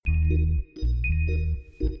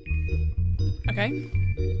Okay.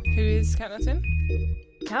 Who is counting us in?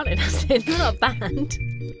 Counting us in. We're not a band.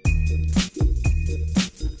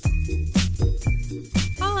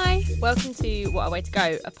 Hi. Welcome to What a Way to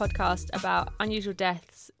Go, a podcast about unusual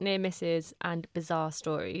deaths, near misses, and bizarre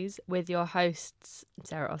stories with your hosts,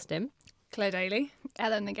 Sarah Austin, Claire Daly.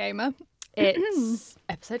 Ellen the Gamer. It's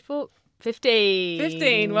episode 15.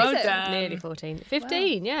 15, well Is it? done. Nearly 14.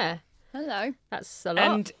 15, yeah. Hello. That's a lot.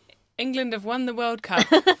 And England have won the World Cup.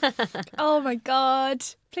 Oh my God.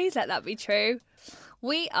 Please let that be true.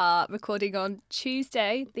 We are recording on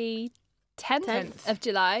Tuesday, the 10th of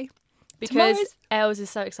July. because tomorrow's- Els is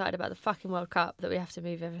so excited about the fucking World Cup that we have to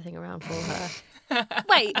move everything around for her.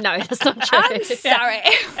 Wait, No, that's not true. I'm sorry.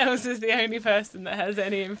 Elsa's the only person that has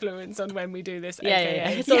any influence on when we do this. Yeah.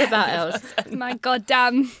 AKA. It's all about Els. My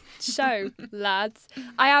goddamn show, lads.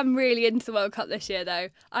 I am really into the World Cup this year, though.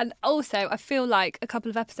 And also, I feel like a couple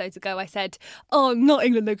of episodes ago I said, oh, not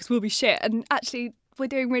England, though, because we'll be shit. And actually, we're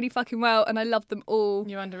doing really fucking well, and I love them all.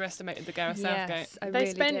 You underestimated the Gareth Southgate. Yes, I They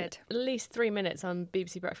really spent did. at least 3 minutes on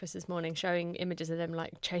BBC Breakfast this morning showing images of them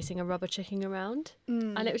like chasing a rubber chicken around.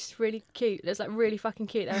 And it was just really cute. It was like really fucking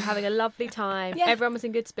cute. They were having a lovely time. Yeah. Everyone was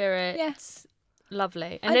in good spirits. Yes.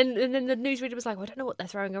 Lovely. And then the newsreader was like, well, I don't know what they're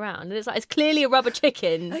throwing around. And it's like, it's clearly a rubber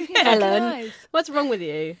chicken. Yeah, Ellen, guys. what's wrong with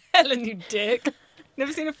you? Ellen, you dick.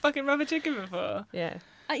 Never seen a fucking rubber chicken before. Yeah.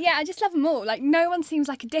 Yeah, I just love them all. Like, no one seems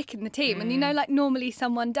like a dick in the team. And you know, like, normally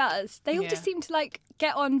someone does. They all just Yeah. seem to, like,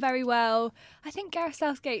 get on very well. I think Gareth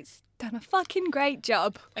Southgate's done a fucking great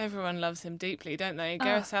job. Everyone loves him deeply, don't they?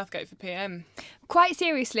 Gareth Southgate for PM. Quite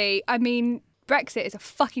seriously, I mean, Brexit is a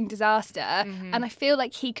fucking disaster. And I feel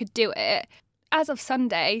like he could do it. As of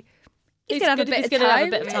Sunday, he's going to have a bit he's of gonna time. have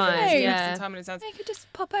a bit of isn't time, he? yeah. Some time in his hands. He could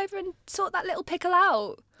just pop over and sort that little pickle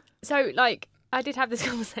out. So, like, I did have this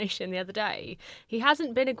conversation the other day. He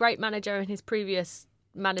hasn't been a great manager in his previous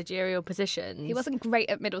managerial positions. He wasn't great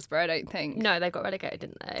at Middlesbrough, I don't think. No, they got relegated,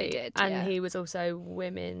 didn't they? They did, And yeah. he was also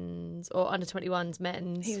women's or under 21s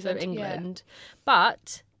men's He was for under- yeah. England.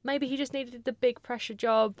 But maybe he just needed the big pressure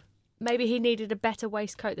job. Maybe he needed a better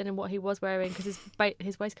waistcoat than what he was wearing because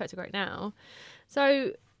his waistcoats are great now.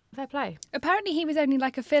 So, fair play. Apparently, he was only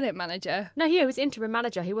like a fill-in manager. No, he was interim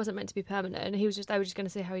manager. He wasn't meant to be permanent. They were just going to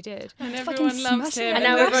see how he did. And Fucking everyone loves smashing him. it. And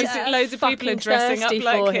now everyone's loads of people are fucking dressing up thirsty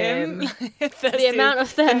like for him. him. Thirsty. The amount of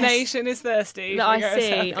thirst The nation is thirsty. that for I Gareth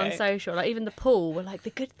see on Southgate. social, like even the pool, were like the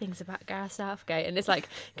good things about Gareth Southgate, and it's like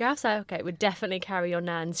Gareth Southgate would definitely carry your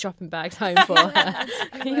nan's shopping bags home for her.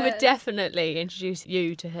 He would definitely introduce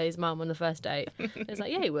you to his mum on the first date. It's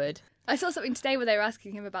like, yeah, he would. I saw something today where they were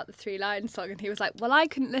asking him about the Three Lions song, and he was like, well, I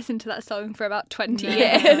couldn't listen to that song for about 20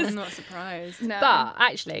 years. I'm not surprised. No. But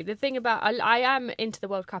actually, the thing about I am into the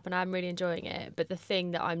World Cup and I'm really enjoying it. But the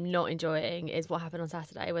thing that I'm not enjoying is what happened on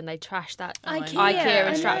Saturday when they trashed that IKEA, IKEA I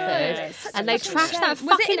in know. Stratford, It's such and a they fucking trashed shame. that Was it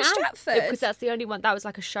fucking in Stratford? because that's the only one that was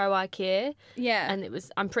like a show IKEA. Yeah. And it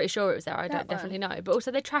was. I'm pretty sure it was there. I don't That definitely know. But also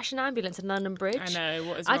they trashed an ambulance in London Bridge. I know.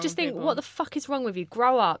 What is I wrong just with think, people? what the fuck is wrong with you?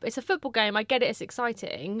 Grow up. It's a football game. I get it. It's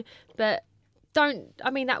exciting, but don't. I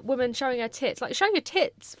mean, that woman showing her tits. Like, show your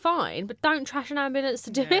tits, fine, but don't trash an ambulance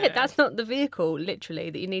to do Yeah. it. That's not the vehicle, literally,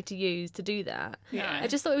 that you need to use to do that. Yeah. I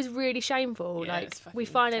just thought it was really shameful. Yeah, like, it's fucking we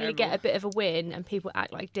finally get terrible. a bit of a win, and people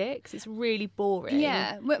act like dicks. It's really boring.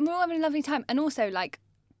 Yeah, we're all having a lovely time. And also, like,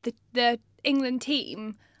 the England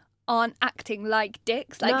team aren't acting like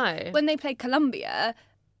dicks. Like, No. when they played Colombia,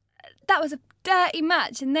 that was a dirty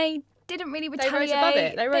match, and they didn't really They retaliate. rose above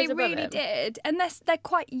it. They rose above really it. did. And they're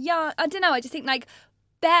quite young. I don't know, I just think, like,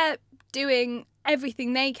 they're doing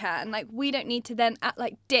everything they can. Like, we don't need to then act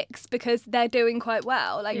like dicks because they're doing quite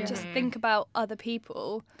well. Like, just think about other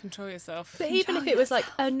people. Control yourself. But even if it was like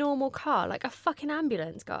a normal car, like a fucking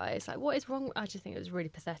ambulance, guys, like what is wrong? I just think it was really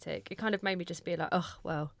pathetic. It kind of made me just be like, oh,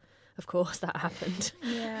 well, of course that happened.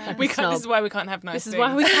 Yeah. We can't, snob. this is why we can't have nice This is things.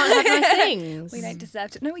 why we can't have nice things. We don't deserve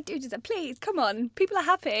to. No, we do deserve. Please, come on. People are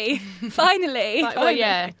happy. Finally. Like, well,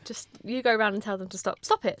 yeah, just you go around and tell them to stop.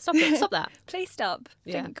 Stop it. Stop it. Stop that. Please stop.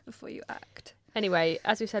 Yeah. Think before you act. Anyway,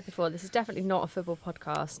 as we said before, this is definitely not a football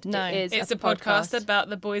podcast. No. It is It's a podcast about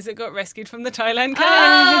the boys that got rescued from the Thailand cave.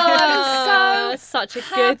 Oh, such a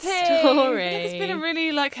good happy. story. There's been a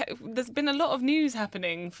really there's been a lot of news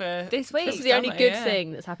happening for This week. This is the only summer, good yeah.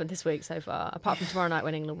 thing that's happened this week so far, apart from tomorrow night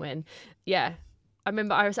when England win. Yeah. I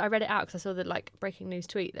remember I read it out because I saw the like breaking news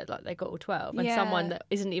tweet that like they got all 12, and Yeah. someone that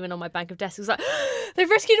isn't even on my bank of desks was like, they've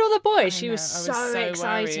rescued all the boys. She I was know, so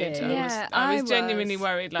excited. Worried. Yeah, I I was genuinely was.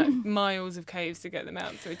 worried, like miles of caves to get them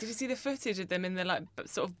out through. Did you see the footage of them in the like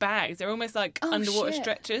sort of bags? They're almost like Oh, underwater shit.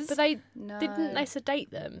 stretchers. But they No. didn't they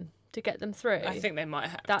sedate them? to get them through? I think they might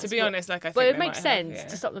have. That's To be what- honest, like I think Well, it they makes might sense have, yeah.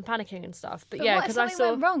 to stop them panicking and stuff. But But yeah, what if because I something saw.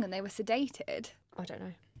 went wrong and they were sedated? I don't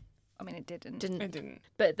know. I mean, it didn't. It didn't.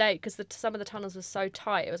 But because some of the tunnels were so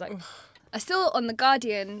tight, it was like. I saw on the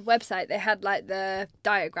Guardian website they had like the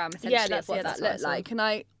diagram essentially that's- of what yeah, that that's what I looked saw. like, and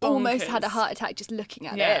I almost had a Bonkers. heart attack just looking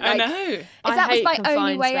at Yeah, it. I Like, know. if I that was hate my only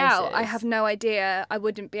confined way out, I spaces. have no idea. I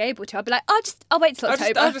wouldn't be able to. I'd be like, I'll wait till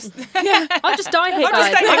October. I'll just I'll just die here, I'll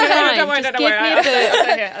guys. just stay here. It's fine. Don't worry, Just don't give worry. me a I'll book.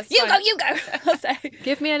 stay here. That's you fine. go. I'll say.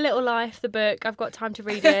 Give me A Little Life, the book. I've got time to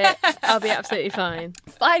read it. I'll be absolutely fine.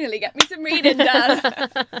 Finally, get me some reading done.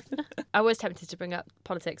 I was tempted to bring up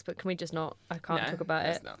politics, but can we just not? I can't No, talk about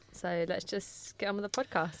let's it. not. So let's just get on with the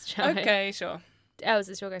podcast, shall we? Okay, sure. Els,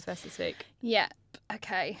 it's your go first this week. Yep.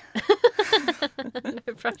 Okay.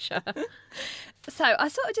 No pressure. So I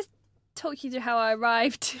sort of just talk you through how I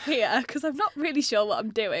arrived here because I'm not really sure what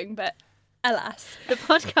I'm doing, but alas. The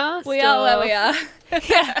podcast. We are where we are.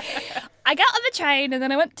 Yeah. I got on the train and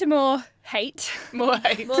then I went to More Hate. More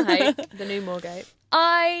hate. More hate. The new Moorgate.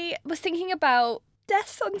 I was thinking about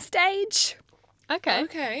deaths on stage. Okay.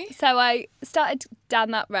 Okay. So I started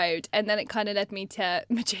down that road and then it kind of led me to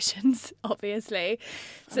magicians, obviously.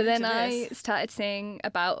 So I'm then into I this. started seeing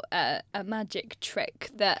about a magic trick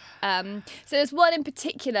that... so there's one in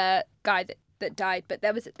particular guy that died, but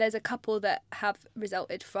there's a couple that have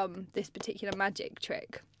resulted from this particular magic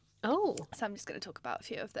trick. Oh, So I'm just going to talk about a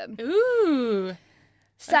few of them. Ooh.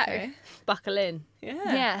 So, Okay. buckle in.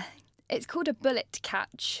 yeah, it's called a bullet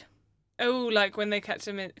catch. Oh, like when they catch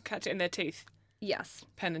it in their teeth. Yes.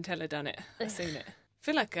 Penn and Teller done it. I've seen it. I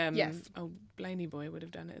feel like Yes. Blaney Boy would have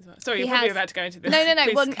done it as well. Sorry, He you're probably has- about to go into this. No.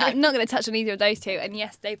 Please Well, go. I'm not going to touch on either of those two. And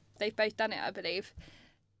yes, they've both done it, I believe.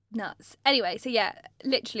 Nuts. Anyway, so yeah,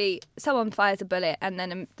 literally, someone fires a bullet, and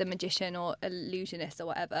then the magician or illusionist or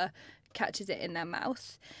whatever catches it in their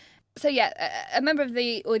mouth. So yeah, a member of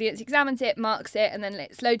the audience examines it, marks it, and then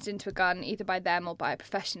it's loaded into a gun, either by them or by a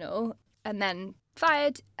professional, and then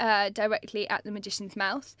fired directly at the magician's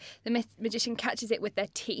mouth. The magician catches it with their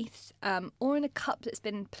teeth, or in a cup that's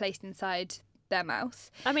been placed inside their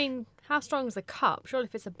mouth. I mean, how strong is the cup? Surely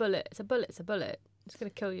if it's a bullet, it's a bullet, it's a bullet. It's going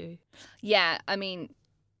to kill you. Yeah, I mean,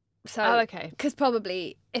 so Oh, okay. because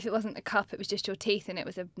probably if it wasn't a cup, it was just your teeth, and it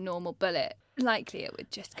was a normal bullet. Likely, it would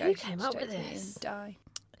just go Who came up straight with through you this? and die.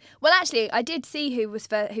 Well, actually, I did see who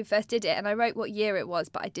first did it, and I wrote what year it was,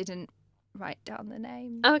 but I didn't write down the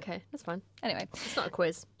name. Oh, okay. That's fine. Anyway, It's not a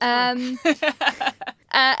quiz. It's fine.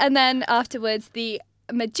 and then afterwards, the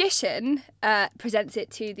magician presents it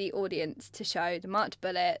to the audience to show the marked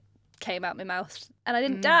bullet came out my mouth, and I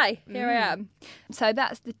didn't die. Here I am. So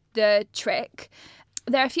that's the trick.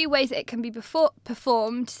 There are a few ways that it can be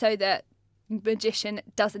performed so that magician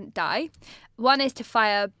doesn't die. One is to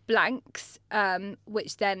fire blanks,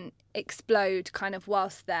 which then explode kind of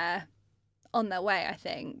whilst they're on their way, I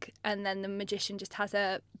think, and then the magician just has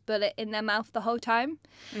a bullet in their mouth the whole time.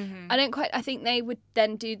 I think they would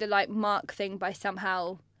then do the like mark thing by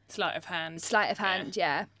somehow Sleight of hand. sleight of hand,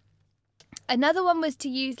 yeah. Another one was to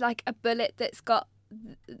use like a bullet that's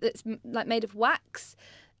like made of wax,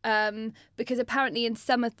 because apparently in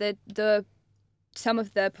some of the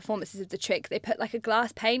performances of the trick, they put like a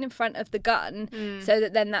glass pane in front of the gun so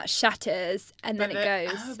that then that shatters and then it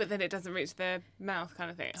goes. Oh, but then it doesn't reach their mouth, kind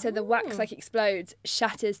of thing. So the wax like explodes,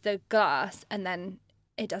 shatters the glass, and then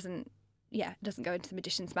it doesn't go into the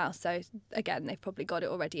magician's mouth. So again, they've probably got it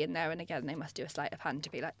already in there, and again, they must do a sleight of hand to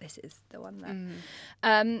be like, this is the one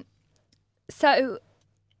there. So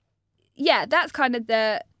yeah, that's kind of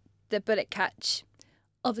the bullet catch.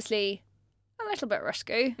 Obviously, a little bit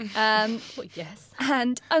risky. Well, yes.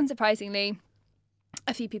 And unsurprisingly,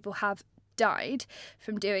 a few people have died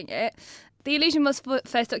from doing it. The illusion was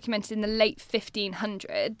first documented in the late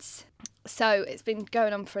 1500s. So it's been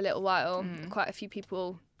going on for a little while. Quite a few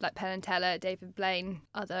people like Penn and Teller, David Blaine,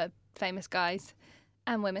 other famous guys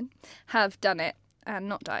and women have done it and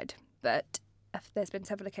not died. But there's been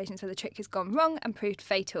several occasions where the trick has gone wrong and proved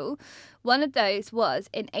fatal. One of those was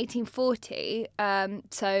in 1840.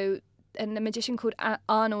 And a magician called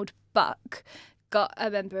Arnold Buck got a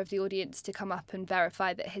member of the audience to come up and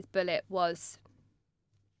verify that his bullet was,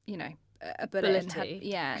 a bullet and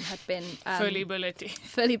had been fully bullety.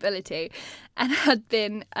 fully bullety, and had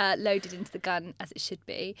been loaded into the gun as it should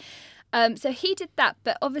be. So he did that,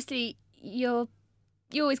 but obviously you're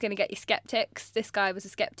always going to get your skeptics. This guy was a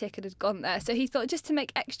skeptic and had gone there, so he thought just to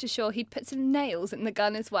make extra sure he'd put some nails in the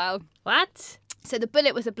gun as well. What? So the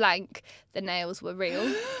bullet was a blank, the nails were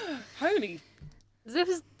real. Holy. This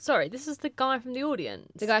is the guy from the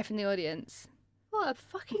audience. The guy from the audience. What a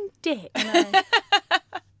fucking dick. I know.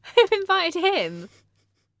 Who invited him?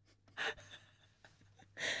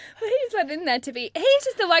 He just went in there to be. He's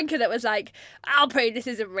just the wanker that was like, "I'll prove this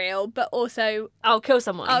isn't real," but also I'll kill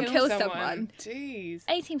someone. I'll kill someone. Jeez.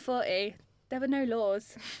 1840. There were no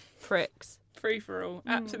laws. Pricks. Free for all.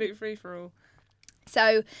 Absolute free for all.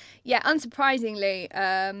 So, yeah, unsurprisingly,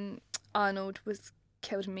 Arnold was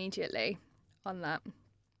killed immediately on that.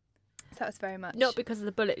 So that was very much... Not because of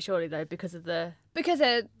the bullet, surely, though, because of the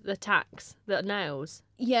tacks, the nails.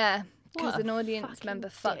 Yeah, What because a an audience fucking member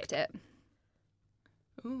dick. fucked it.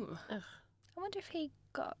 Ooh. Ugh. I wonder if he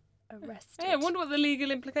got arrested. Yeah, I wonder what the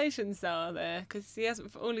legal implications are there, because he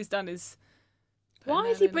hasn't. All he's done is. put a Why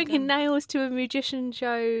nail is he in the bringing gun. nails to a magician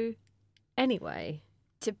show anyway?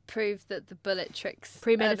 To prove that the bullet trick's an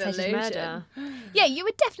Premeditated illusion. murder. Yeah, you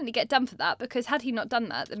would definitely get done for that, because had he not done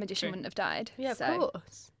that, the magician True. wouldn't have died. Yeah, So, of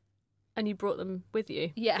course. And you brought them with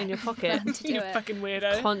you Yeah. in your pocket. To do You it. fucking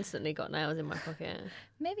weirdo. Constantly got nails in my pocket.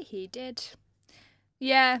 Maybe he did.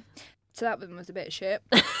 Yeah. So that one was a bit shit.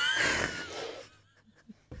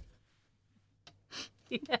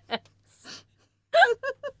 Yes.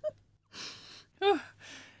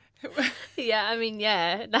 Yeah, I mean,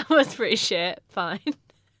 yeah, that was pretty shit. Fine.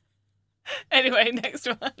 Anyway, next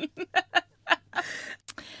one.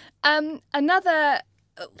 Another.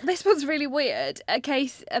 This one's really weird. A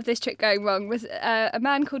case of this trick going wrong was a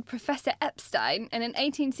man called Professor Epstein, and in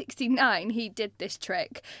 1869 he did this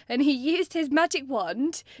trick, and he used his magic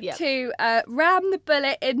wand Yep. to ram the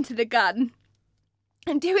bullet into the gun.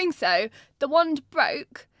 In doing so, the wand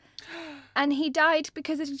broke, and he died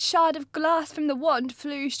because a shard of glass from the wand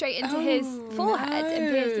flew straight into his forehead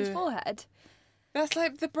and pierced his no. forehead. That's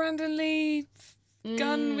like the Brandon Lee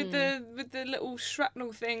gun with the little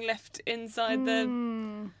shrapnel thing left inside the.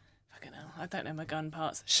 Fucking hell, I don't know my gun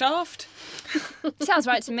parts. Shaft. Sounds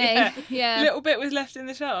right to me. Yeah. Little bit was left in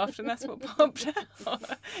the shaft, and that's what popped out.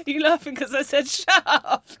 You laughing because I said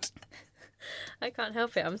shaft? I can't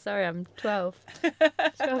help it. I'm sorry. I'm 12.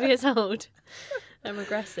 12 years old. I'm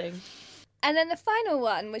regressing. And then the final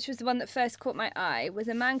one, which was the one that first caught my eye, was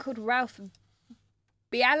a man called Ralph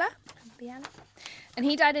Biala. And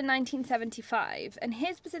he died in 1975. And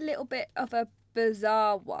his was a little bit of a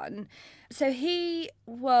bizarre one. So he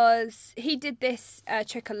did this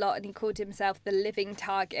trick a lot, and he called himself the living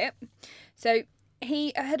target. So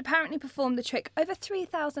he had apparently performed the trick over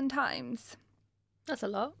 3,000 times. That's a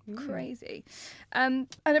lot. Crazy. And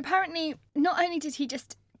apparently, not only did he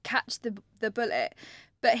just catch the bullet,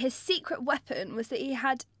 but his secret weapon was that he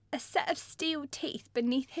had a set of steel teeth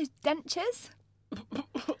beneath his dentures.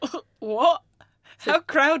 What? How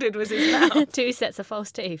crowded was his mouth? 2 sets of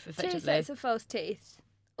false teeth, effectively. 2 sets of false teeth.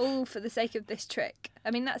 All for the sake of this trick.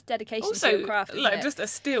 I mean, that's dedication to Also, your craft, isn't like, it? just a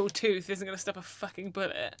steel tooth isn't going to stop a fucking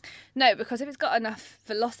bullet. No, because if it's got enough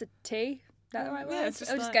velocity, is that the right Yeah, word? it's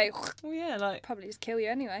just It'll just like- go, Well, yeah, like, probably just kill you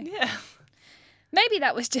anyway. yeah. Maybe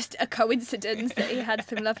that was just a coincidence that he had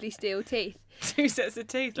some lovely steel teeth. 2 sets of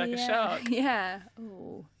teeth like a shark. Yeah.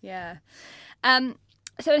 Oh, yeah.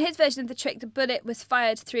 So in his version of the trick, the bullet was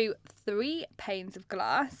fired through 3 panes of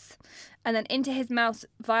glass and then into his mouth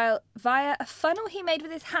via a funnel he made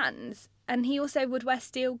with his hands. And he also would wear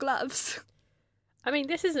steel gloves. I mean,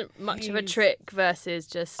 this isn't much of a He's trick versus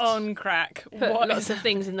just On crack. put What lots is of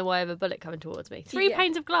things in the way of a bullet coming towards me. 3 Yeah.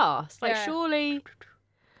 panes of glass. Like, Yeah. surely...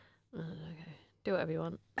 Okay. Do whatever you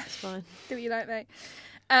want. It's fine. Do what you like, mate.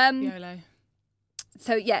 YOLO.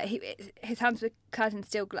 So yeah, his hands were clad in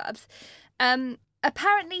steel gloves.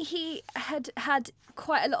 Apparently he had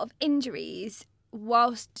quite a lot of injuries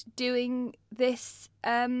whilst doing this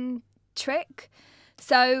trick.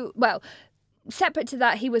 So, well, separate to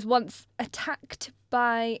that, he was once attacked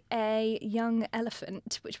by a young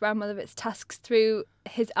elephant, which ran one of its tusks through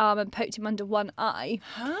his arm and poked him under one eye.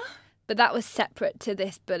 Huh? But that was separate to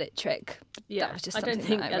this bullet trick. Yeah, That was just I don't something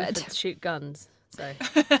think that I read. elephants shoot guns, so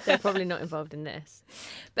they're probably not involved in this.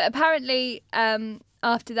 But apparently,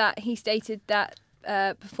 after that, he stated that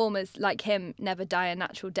performers like him never die a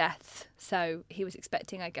natural death. So he was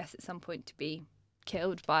expecting, I guess, at some point to be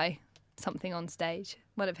killed by something on stage,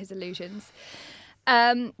 one of his illusions.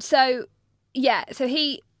 So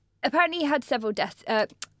he apparently had several deaths.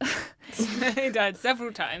 He died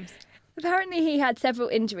several times. Apparently he had several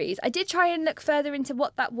injuries. I did try and look further into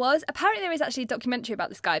what that was. Apparently there is actually a documentary about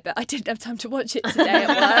this guy, but I didn't have time to watch it today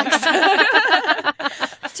at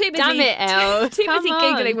work. So too busy, Damn it, Els. Too Come busy on.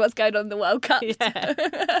 Googling what's going on in the World Cup.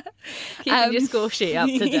 Yeah. Keeping your score sheet up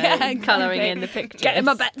to date, yeah, colouring exactly. in the pictures. Getting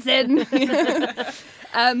my bets in.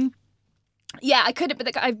 Yeah, I couldn't,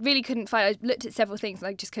 but I really couldn't find. I looked at several things and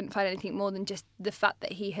I just couldn't find anything more than just the fact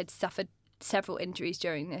that he had suffered several injuries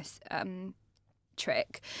during this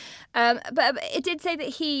trick. But it did say that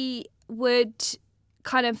he would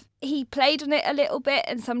kind of, he played on it a little bit,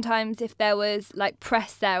 and sometimes if there was like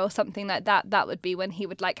press there or something like that, that would be when he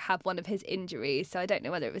would like have one of his injuries. So I don't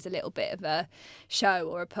know whether it was a little bit of a show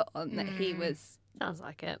or a put on that he was. Sounds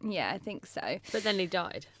like it. Yeah, I think so. But then he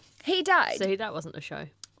died. He died. So that wasn't a show.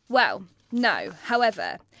 Well, no.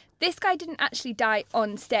 However, this guy didn't actually die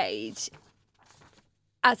on stage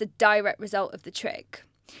as a direct result of the trick.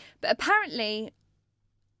 But apparently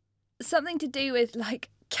something to do with like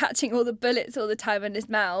catching all the bullets all the time in his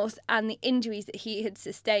mouth and the injuries that he had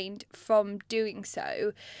sustained from doing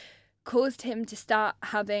so caused him to start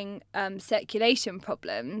having circulation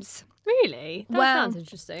problems. Really? That sounds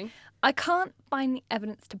interesting. I can't find the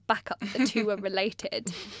evidence to back up that the two are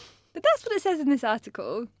related. But that's what it says in this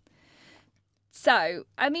article. So,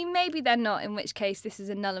 I mean, maybe they're not, in which case this is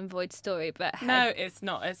a null and void story, but hey. No, it's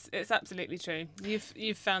not. It's absolutely true.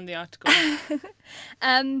 You've found the article.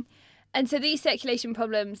 And so these circulation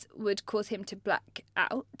problems would cause him to black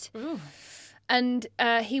out. Ooh. And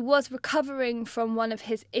he was recovering from one of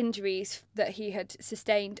his injuries that he had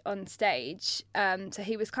sustained on stage. So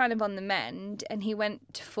he was kind of on the mend, and he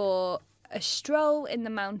went for a stroll in the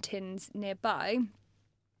mountains nearby.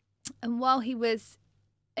 And while he was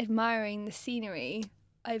admiring the scenery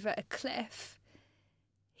over a cliff,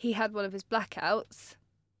 he had one of his blackouts,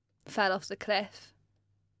 fell off the cliff,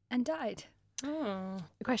 and died. Oh.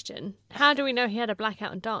 Question. How do we know he had a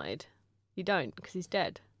blackout and died? You don't, because he's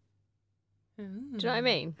dead. Do you know what I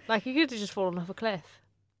mean? Like, he could have just fallen off a cliff.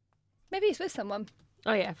 Maybe he's with someone.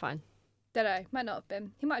 Oh, yeah, fine. Don't know. Might not have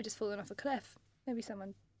been. He might have just fallen off a cliff. Maybe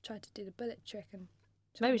someone tried to do the bullet trick and...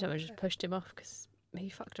 Maybe someone just pushed him off because he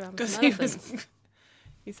fucked around with Because some elephants.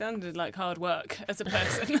 he sounded like hard work as a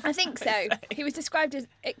person. I think so. He was described as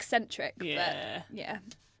eccentric. Yeah. But yeah.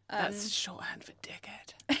 That's shorthand for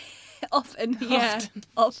dickhead. Often, yeah.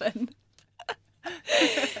 Often.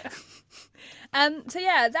 So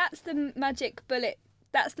yeah, that's the magic bullet.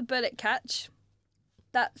 That's the bullet catch.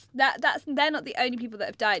 That's they're not the only people that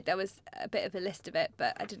have died. There was a bit of a list of it,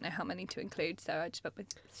 but I didn't know how many to include, so I just went with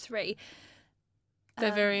 3.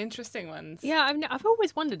 They're very interesting ones. Yeah, I've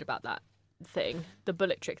always wondered about that thing, the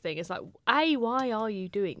bullet trick thing. It's like, A, why are you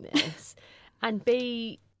doing this? And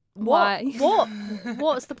B, Why?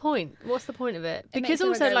 What's the point? What's the point of it? Because makes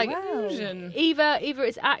also, everyone go, like, wow. Illusion. either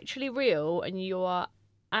it's actually real and you are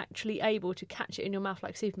actually able to catch it in your mouth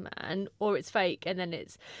like Superman, or it's fake and then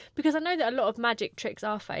it's... Because I know that a lot of magic tricks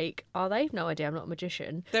are fake. Are they? No idea, I'm not a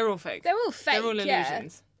magician. They're all fake. They're all fake. They're all yeah.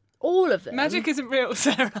 illusions. All of them. Magic isn't real,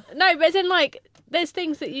 Sarah. No, but as in, like, there's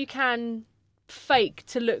things that you can fake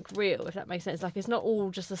to look real, if that makes sense. Like, it's not all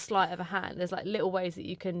just a sleight of a hand. There's, like, little ways that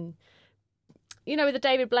you can... You know, with the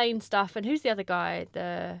David Blaine stuff, and who's the other guy?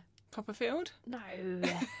 Copperfield? No.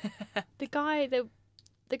 the guy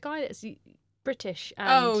that's British.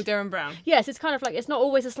 And... Oh, Darren Brown. Yes, it's kind of like, it's not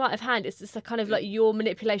always a sleight of hand. It's just a kind of like your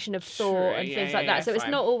manipulation of thought Sure, and yeah, things yeah, like that. yeah, So it's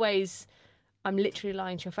fine. not always, I'm literally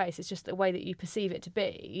lying to your face. It's just the way that you perceive it to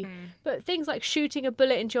be. But things like shooting a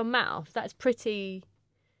bullet into your mouth, that's pretty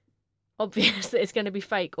obvious that it's going to be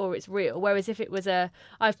fake or it's real. Whereas if it was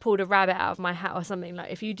I've pulled a rabbit out of my hat or something,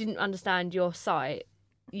 like, if you didn't understand your sight,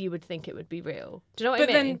 you would think it would be real. Do you know what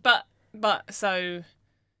I mean? But so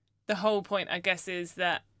the whole point, I guess, is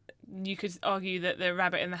that you could argue that the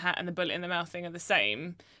rabbit in the hat and the bullet in the mouth thing are the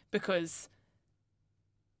same because,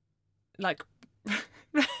 like,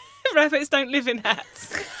 rabbits don't live in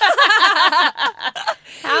hats.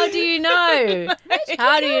 How do you know?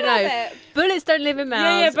 How do you know? rabbit? Bullets don't live in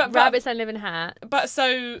mouths. but- Rabbits don't live in hats. But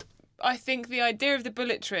so I think the idea of the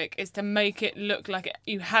bullet trick is to make it look like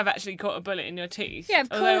you have actually caught a bullet in your teeth. Yeah,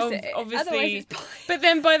 of Although course. Obviously, Otherwise it's pointless. but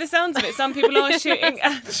then by the sounds of it, some people are shooting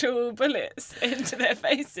actual bullets into their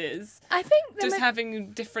faces. I think Just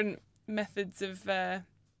having different methods of, I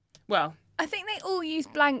think they all use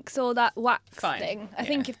blanks or that wax Fine, thing. I yeah.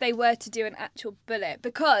 think if they were to do an actual bullet,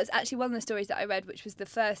 because actually one of the stories that I read, which was the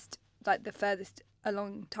first, like the furthest a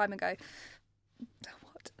long time ago.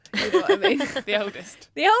 What? You know what I mean? the oldest.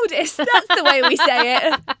 The oldest. That's the way we say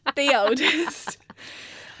it. The oldest.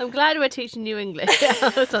 I'm glad we're teaching you English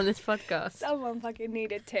on this podcast. Someone fucking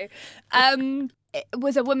needed to. It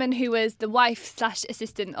was a woman who was the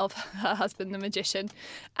wife/assistant of her husband, the magician,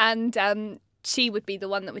 and she would be the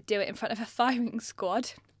one that would do it in front of a firing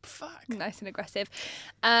squad. Fuck. Nice and aggressive.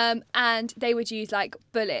 And they would use like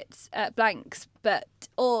bullets, blanks,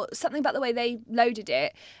 or something about the way they loaded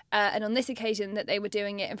it. And on this occasion that they were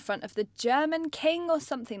doing it in front of the German king or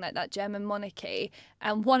something like that, German monarchy.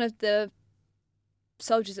 And one of the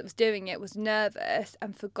soldiers that was doing it was nervous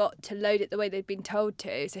and forgot to load it the way they'd been told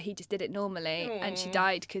to. So he just did it normally and she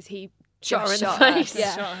died because he shot her in the shot her. face.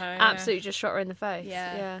 Yeah. Shot her, Absolutely just shot her in the face.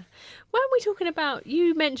 Yeah. When we talking about,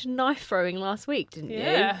 you mentioned knife throwing last week, didn't you?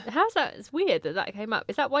 Yeah. How's that? It's weird that came up.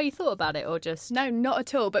 Is that why you thought about it, or just? No, not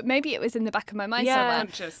at all. But maybe it was in the back of my mind Yeah. somewhere.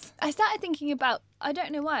 Conscious. I started thinking about, I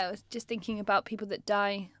don't know why, I was just thinking about people that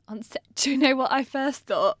die on set. Do you know what I first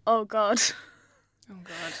thought? Oh, God. Oh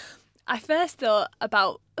God. I first thought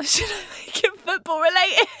about, should I make it football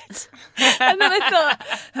related? And then I thought,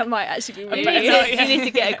 that might actually be You really need, bet to, not, you need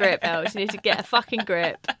to get a grip, Els. You need to get a fucking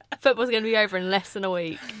grip. Football's going to be over in less than a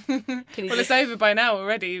week. Can you Well, just- it's over by now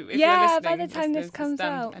already. If Yeah, you're by listening, the time this listeners, it's comes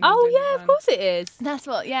done out. and Oh, you're doing yeah, it of course it is. That's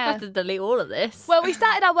what, I yeah. have to delete all of this. Well, we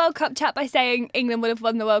started our World Cup chat by saying England would have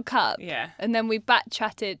won the World Cup. Yeah. And then we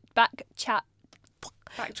backtracked.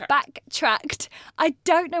 Backtrack. I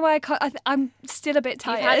don't know why I can't. I'm still a bit You've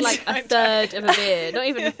tired. had like a third of a beer. Not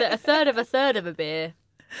even a third of a third of a beer.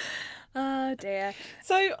 Oh dear.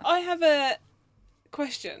 So I have a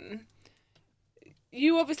question.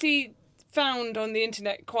 You obviously found on the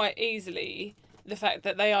internet quite easily the fact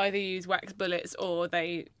that they either use wax bullets or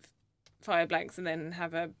they fire blanks and then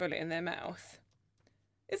have a bullet in their mouth.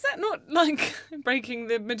 Is that not like breaking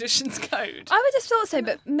the magician's code? I would have thought so,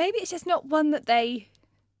 but maybe it's just not one that they.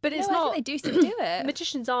 But it's No, I not. think they do still do it.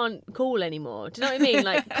 Magicians aren't cool anymore. Do you know what I mean?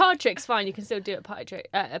 Like card tricks, fine, you can still do it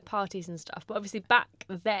at parties and stuff. But obviously back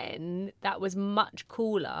then, that was much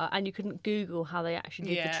cooler, and you couldn't Google how they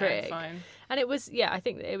actually did the trick. Fine. And it was, I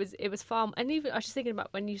think that it was far. And even I was just thinking about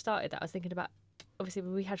when you started that, I was thinking about obviously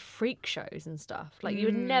when we had freak shows and stuff. Like you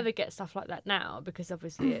would never get stuff like that now because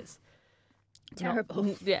obviously it's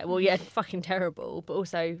Terrible. fucking terrible. But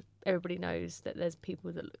also everybody knows that there's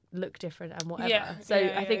people that look different and whatever. Yeah, so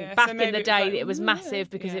yeah, I think yeah. back So in maybe the it's day like, it was "Ooh, massive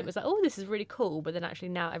yeah." because Yeah. it was like, oh, this is really cool. But then actually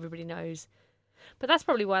now everybody knows. But that's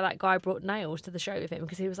probably why that guy brought nails to the show with him,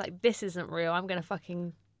 because he was like, this isn't real. I'm going to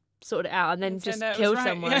fucking sort it out, and then And just turned out it was killed right.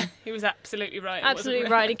 someone. Yeah, he was absolutely right. It wasn't Absolutely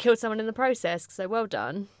real. right. He killed someone in the process. So well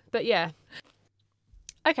done. But yeah.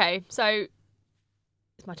 Okay, so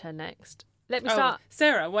it's my turn next. Let me Oh, start.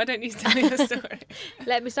 Sarah, why don't you tell me the story?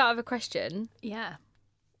 Let me start with a question. Yeah.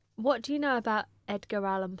 What do you know about Edgar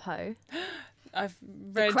Allan Poe? I've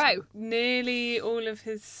read Crow. nearly all of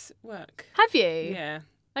his work. Have you? Yeah.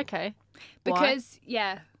 Okay. Because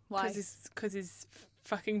why? Because he's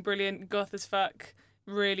fucking brilliant, goth as fuck,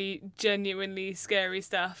 really genuinely scary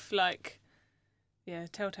stuff. Like, yeah,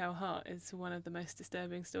 Telltale Heart is one of the most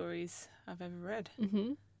disturbing stories I've ever read.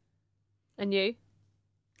 Mhm. And you?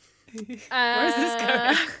 Where is this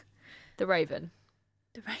going? The Raven,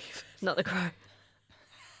 The Raven. not the Crow.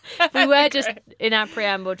 We were just in our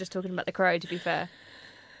preamble just talking about the Crow. To be fair.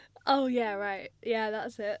 Oh yeah, right. Yeah,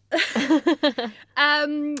 that's it.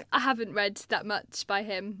 I haven't read that much by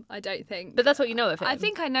him, I don't think. But that's what you know of him. I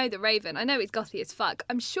think I know The Raven. I know it's gothy as fuck.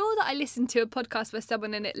 I'm sure that I listened to a podcast where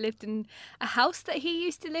someone in it lived in a house that he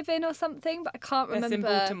used to live in or something, but I can't remember.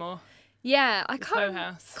 That's in Baltimore. Yeah, I Poe can't.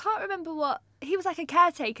 House. Can't remember what he was like a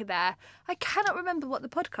caretaker there. I cannot remember what the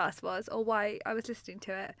podcast was or why I was listening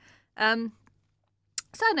to it.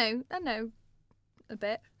 So I know a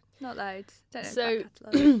bit, not loads. Don't know. his So- back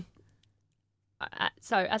catalogue.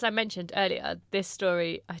 So, as I mentioned earlier, this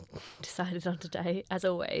story I decided on today, as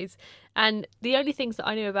always. And the only things that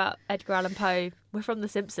I knew about Edgar Allan Poe were from The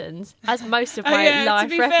Simpsons, as most of my to life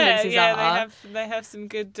be references fair, are. they have some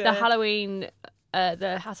good. The Halloween,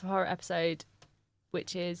 the House of Horror episode,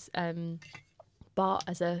 which is Bart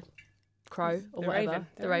as a crow or The whatever. Raven.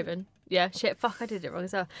 The Raven. Yeah, shit, fuck, I did it wrong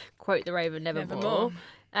as well. Quote the Raven, nevermore.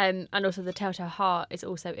 And also the Telltale Heart is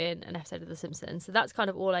also in an episode of The Simpsons. So that's kind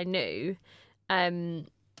of all I knew. Do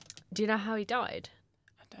you know how he died?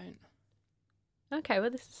 I don't. Okay, well,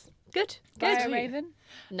 this is good. By Good. a Raven.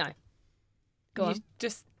 No. Go on.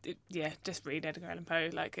 Just read Edgar Allan Poe.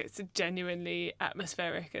 Like, it's genuinely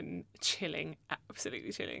atmospheric and chilling,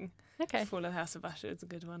 absolutely chilling. Okay. Fall of the House of Usher is a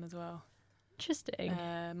good one as well. Interesting.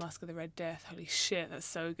 Mask of the Red Death. Holy shit, that's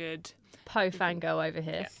so good. Poe fangirl over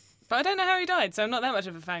here. Yeah. But I don't know how he died, so I'm not that much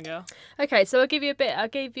of a fangirl. Okay, so I'll give you a bit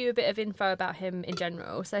of info about him in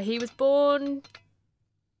general. So he was born.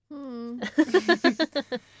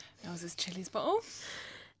 That was his Chili's bottle.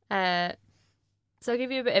 So I'll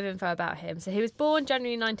give you a bit of info about him. So he was born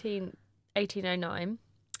January 1809,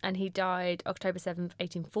 and he died October 7th,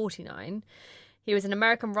 1849. He was an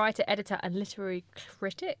American writer, editor, and literary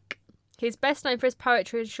critic. He's best known for his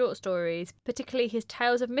poetry and short stories, particularly his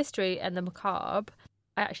Tales of Mystery and the Macabre.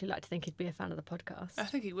 I actually like to think he'd be a fan of the podcast. I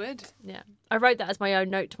think he would. Yeah. I wrote that as my own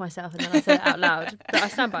note to myself and then I said it out loud, but I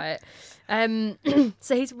stand by it.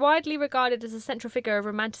 So he's widely regarded as a central figure of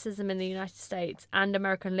Romanticism in the United States and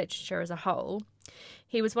American literature as a whole.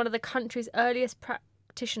 He was one of the country's earliest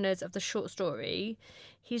practitioners of the short story.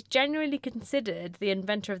 He's genuinely considered the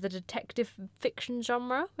inventor of the detective fiction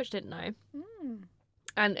genre, which I didn't know.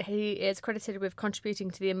 And he is credited with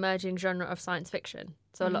contributing to the emerging genre of science fiction.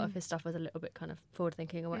 So a lot of his stuff was a little bit kind of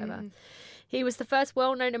forward-thinking or whatever. He was the first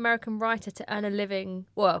well-known American writer to earn a living,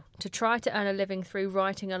 to try to earn a living through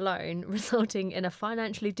writing alone, resulting in a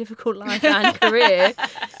financially difficult life and career,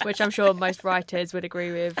 which I'm sure most writers would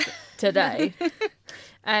agree with today.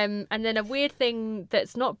 And then a weird thing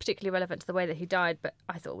that's not particularly relevant to the way that he died, but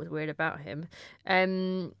I thought was weird about him,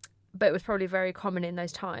 but it was probably very common in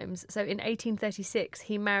those times. So in 1836,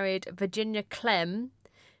 he married Virginia Clem,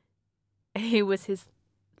 who was his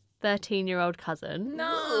 13-year-old cousin.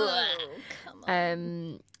 No, come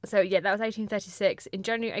on. So yeah, that was 1836. In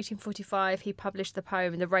January 1845, he published the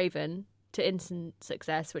poem The Raven to instant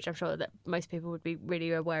success, which I'm sure that most people would be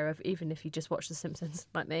really aware of, even if you just watch The Simpsons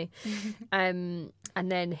like me. And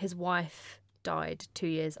then his wife died 2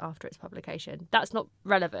 years after its publication. That's not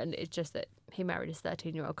relevant. It's just that he married his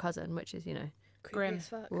 13-year-old cousin, which is, Grim.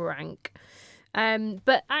 rank.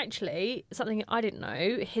 But actually, something I didn't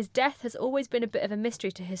know, his death has always been a bit of a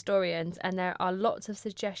mystery to historians, and there are lots of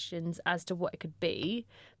suggestions as to what it could be,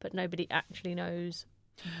 but nobody actually knows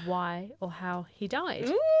why or how he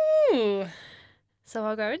died. Ooh, So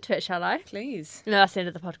I'll go into it, shall I? please. No, that's the end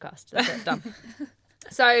of the podcast. That's it, done.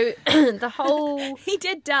 So the whole... He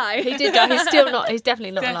did die. He did die. He's still not... He's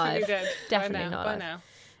definitely not Definitely alive. dead. Definitely not By alive.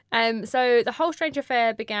 now. So the whole strange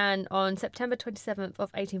affair began on September 27th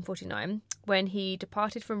of 1849 when he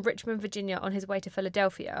departed from Richmond, Virginia on his way to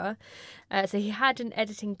Philadelphia. So he had an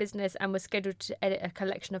editing business and was scheduled to edit a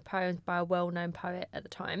collection of poems by a well-known poet at the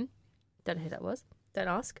time. Don't know who that was. Don't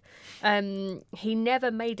ask. He never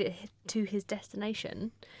made it to his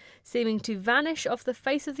destination, seeming to vanish off the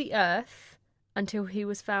face of the earth until he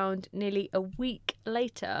was found nearly a week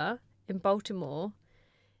later in Baltimore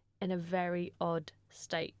in a very odd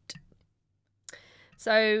state.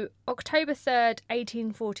 So October 3rd,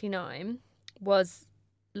 1849 was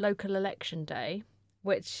local election day,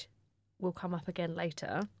 which will come up again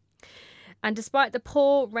later. And despite the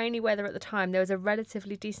poor rainy weather at the time, there was a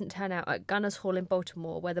relatively decent turnout at Gunners Hall in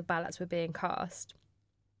Baltimore where the ballots were being cast.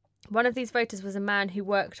 One of these voters was a man who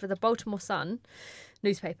worked for the Baltimore Sun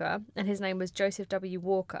newspaper, and his name was Joseph W.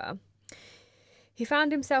 Walker. He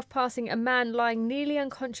found himself passing a man lying nearly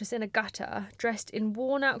unconscious in a gutter, dressed in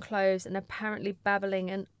worn-out clothes and apparently babbling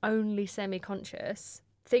and only semi-conscious.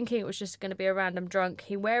 Thinking it was just going to be a random drunk,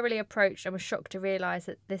 he warily approached and was shocked to realise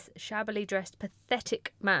that this shabbily dressed,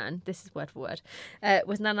 pathetic man, this is word for word,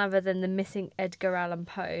 was none other than the missing Edgar Allan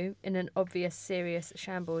Poe in an obvious serious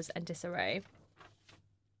shambles and disarray.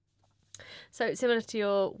 So, similar to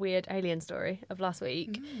your weird alien story of last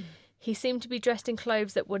week, he seemed to be dressed in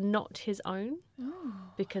clothes that were not his own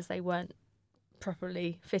because they weren't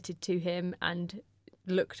properly fitted to him and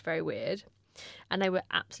looked very weird. And they were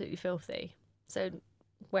absolutely filthy. So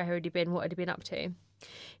where had he been? What had he been up to?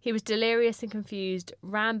 He was delirious and confused,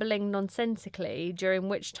 rambling nonsensically, during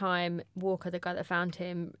which time Walker, the guy that found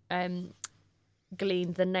him,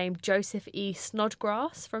 gleaned the name Joseph E.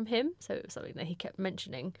 Snodgrass from him. So it was something that he kept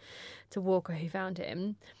mentioning to Walker, who found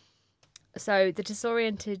him. So the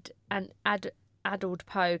disoriented and addled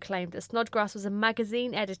Poe claimed that Snodgrass was a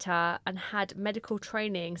magazine editor and had medical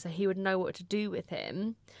training, so he would know what to do with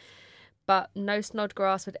him. But no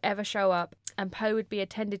Snodgrass would ever show up, and Poe would be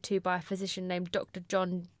attended to by a physician named Dr.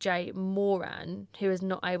 John J. Moran, who was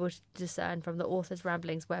not able to discern from the author's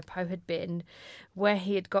ramblings where Poe had been, where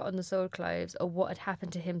he had gotten the soiled clothes, or what had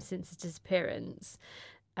happened to him since his disappearance,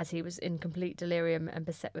 as he was in complete delirium and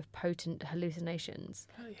beset with potent hallucinations.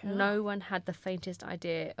 No one had the faintest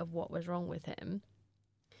idea of what was wrong with him.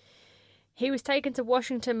 He was taken to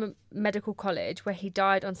Washington Medical College, where he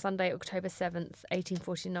died on Sunday, October 7th,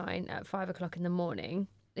 1849, at 5 o'clock in the morning.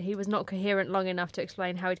 He was not coherent long enough to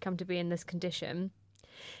explain how he'd come to be in this condition.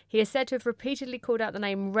 He is said to have repeatedly called out the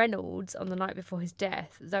name Reynolds on the night before his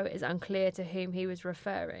death, though it is unclear to whom he was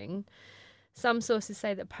referring. Some sources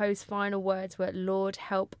say that Poe's final words were, "Lord,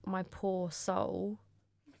 help my poor soul."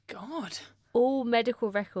 God. All medical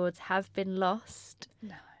records have been lost,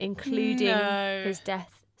 including No. his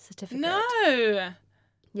death certificate. No.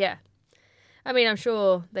 Yeah. I mean, I'm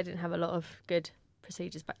sure they didn't have a lot of good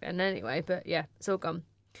procedures back then anyway, but yeah, it's all gone.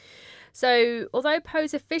 So, although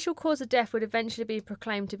Poe's official cause of death would eventually be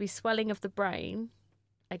proclaimed to be swelling of the brain,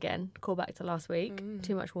 again, call back to last week,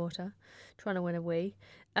 too much water, trying to win a wee,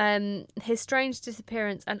 his strange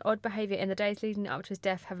disappearance and odd behaviour in the days leading up to his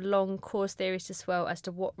death have long caused theories to swell as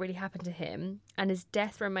to what really happened to him, and his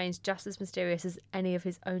death remains just as mysterious as any of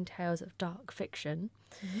his own tales of dark fiction.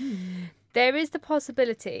 There is the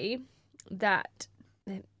possibility that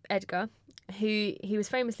Edgar, who he was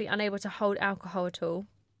famously unable to hold alcohol at all.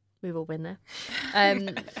 We've all been there.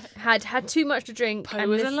 Had too much to drink. Poe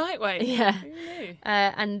was a lightweight. Yeah. Who knew?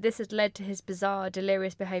 And this had led to his bizarre,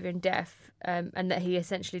 delirious behaviour and death, and that he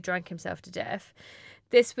essentially drank himself to death.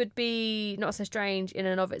 This would be not so strange in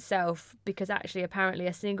and of itself, because actually, apparently,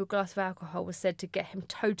 a single glass of alcohol was said to get him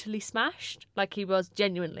totally smashed, like he was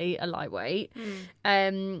genuinely a lightweight.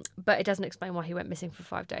 But it doesn't explain why he went missing for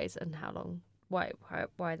 5 days and how long. Why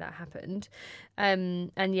that happened,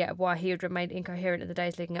 and why he had remained incoherent in the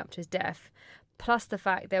days leading up to his death, plus the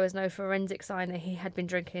fact there was no forensic sign that he had been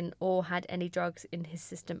drinking or had any drugs in his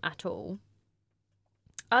system at all.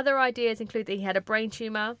 Other ideas include that he had a brain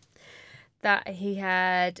tumour, that he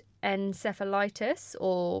had encephalitis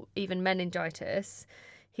or even meningitis,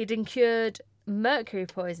 he'd incurred mercury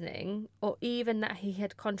poisoning, or even that he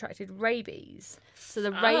had contracted rabies. So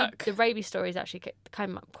the rabies stories actually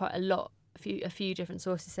came up quite a lot. A few different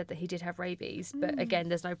sources said that he did have rabies, but again,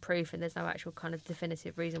 there's no proof and there's no actual kind of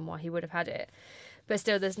definitive reason why he would have had it. But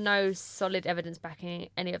still, there's no solid evidence backing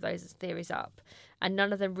any of those theories up, and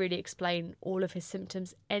none of them really explain all of his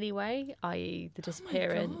symptoms anyway, i.e. the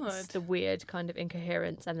disappearance, the weird kind of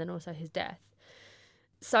incoherence, and then also his death.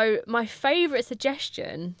 So my favourite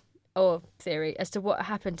suggestion or theory as to what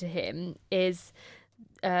happened to him is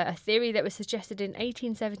a theory that was suggested in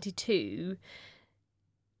 1872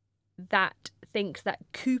 that thinks that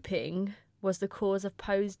cooping was the cause of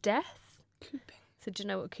Poe's death. Cooping. So do you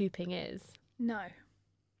know what cooping is? No.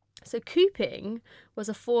 So cooping was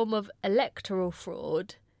a form of electoral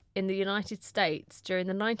fraud in the United States during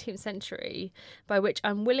the 19th century, by which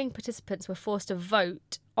unwilling participants were forced to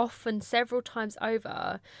vote, often several times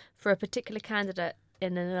over, for a particular candidate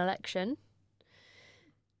in an election.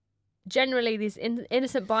 Generally, these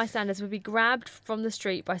innocent bystanders would be grabbed from the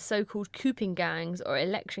street by so-called cooping gangs or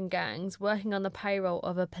election gangs working on the payroll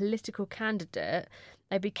of a political candidate.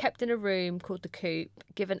 They'd be kept in a room called the coop,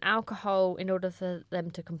 given alcohol in order for them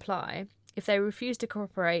to comply. If they refused to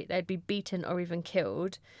cooperate, they'd be beaten or even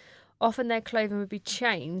killed. Often their clothing would be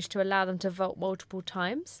changed to allow them to vote multiple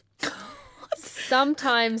times.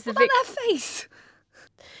 Sometimes the face.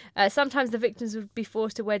 Sometimes the victims would be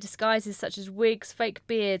forced to wear disguises such as wigs, fake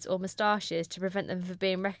beards or moustaches to prevent them from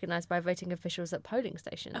being recognised by voting officials at polling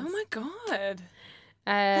stations. Oh my god.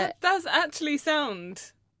 That does actually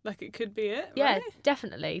sound like it could be it, yeah, right?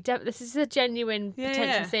 definitely. This is a genuine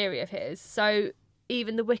potential theory of his. So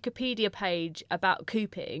even the Wikipedia page about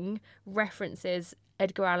cooping references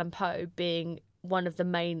Edgar Allan Poe being one of the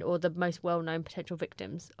main or the most well-known potential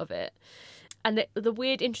victims of it. And the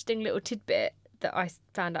weird, interesting little tidbit that I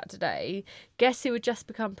found out today, guess who had just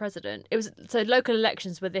become president? It was local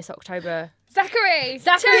elections were this October. Zachary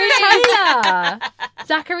Taylor.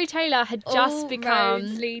 Zachary Taylor had just become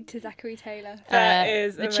roads lead to Zachary Taylor. That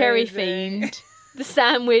is the cherry amazing. fiend, the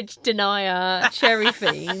sandwich denier, cherry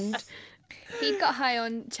fiend. He got high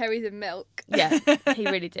on cherries and milk. Yeah, he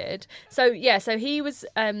really did. So he was.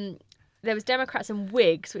 There was Democrats and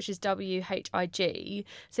Whigs, which is WHIG.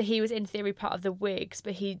 So he was in theory part of the Whigs,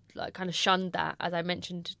 but he kind of shunned that, as I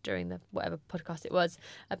mentioned during the whatever podcast it was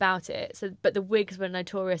about it. So, but the Whigs were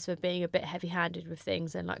notorious for being a bit heavy-handed with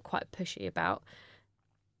things and quite pushy about,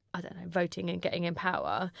 I don't know, voting and getting in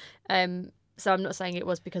power. So I'm not saying it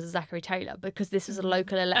was because of Zachary Taylor, because this was a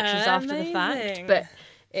local elections after the fact. But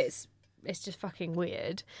it's just fucking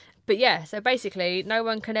weird. But yeah, so basically, no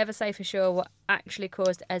one can ever say for sure what actually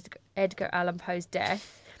caused Edgar Allan Poe's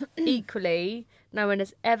death. Equally, no one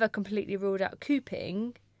has ever completely ruled out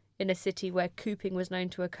cooping in a city where cooping was known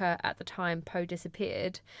to occur at the time Poe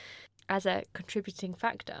disappeared as a contributing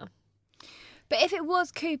factor. But if it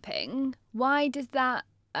was cooping, why does that...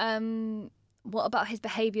 what about his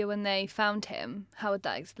behaviour when they found him? How would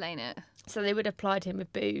that explain it? So they would have plied him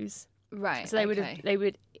with booze. Right, So they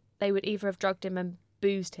would either have drugged him and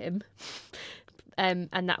boozed him, and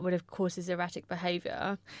that would have caused his erratic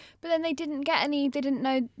behaviour. But then they didn't get any. They didn't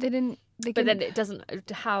know. But then it doesn't.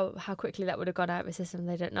 How quickly that would have gone out of the system,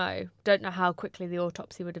 they don't know. Don't know how quickly the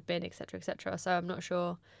autopsy would have been, etc., etc. So I'm not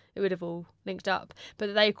sure it would have all linked up.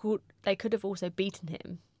 But they could have also beaten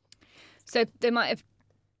him. So they might have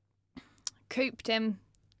cooped him,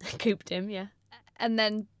 yeah, and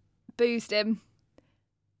then boozed him,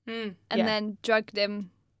 and then drugged him.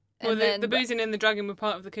 Well, the boozing and the drugging were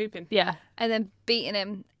part of the cooping. Yeah. And then beating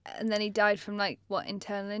him, and then he died from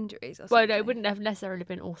internal injuries or something. Well, no, it wouldn't have necessarily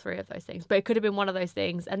been all three of those things, but it could have been one of those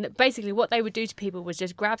things. And basically what they would do to people was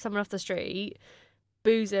just grab someone off the street,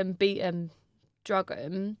 booze them, beat them, drug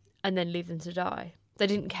them, and then leave them to die. They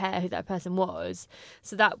didn't care who that person was.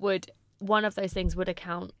 So one of those things would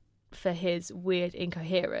account for his weird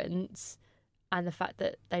incoherence and the fact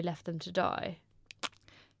that they left them to die.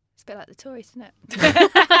 It's a bit like the Tories, isn't it?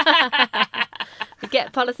 We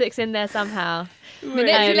get politics in there somehow.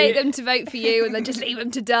 Manipulate them to vote for you and then just leave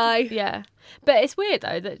them to die. Yeah. But it's weird,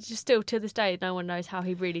 though, that just still to this day, no one knows how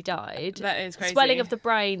he really died. That is crazy. Swelling of the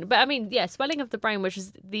brain. But I mean, yeah, swelling of the brain, which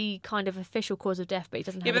is the kind of official cause of death, but he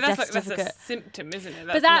doesn't have a death certificate. That's a symptom, isn't it?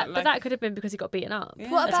 But that could have been because he got beaten up.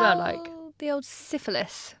 Yeah. What as about well, the old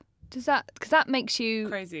syphilis? Does that, because that makes you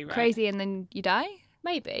crazy, right? crazy and then you die?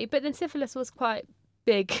 Maybe. But then syphilis was quite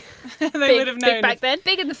big. They would have known big back then.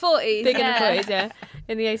 Big in the 40s. Big in the 40s, yeah.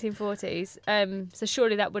 In the 1840s. So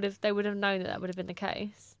surely they would have known that would have been the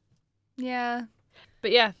case. Yeah.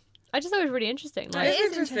 But yeah, I just thought it was really interesting. It Like,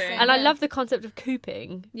 is interesting. and I love the concept of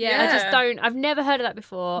cooping. Yeah. I've never heard of that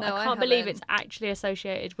before. No, I I can't believe haven't. it's actually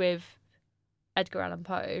associated with Edgar Allan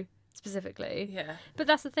Poe specifically. Yeah. But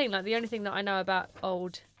that's the thing, like the only thing that I know about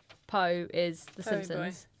old Poe is The Poe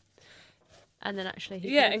Simpsons. And then actually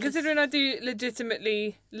Yeah, and considering I do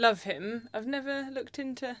legitimately love him, I've never looked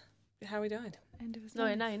into how he died. End of his No,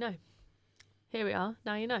 life. now you know. Here we are,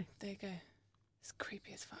 now you know. There you go. It's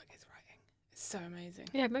creepy as fuck, his writing. It's so amazing.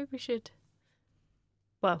 Yeah, maybe we should,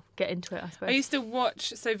 well, get into it, I suppose. I used to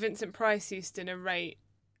watch, so Vincent Price used to narrate,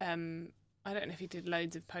 I don't know if he did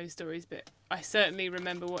loads of Poe stories, but I certainly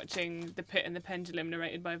remember watching The Pit and the Pendulum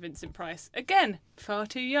narrated by Vincent Price. Again, far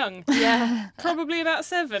too young. Yeah. Probably about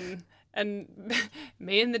 7. And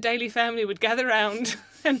me and the Daily Family would gather round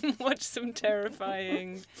and watch some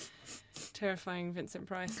terrifying Vincent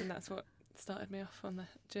Price, and that's what started me off on the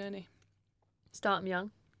journey. Start him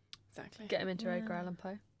young, Exactly. get him into Edgar Allan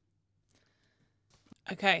Poe.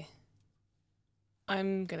 Okay.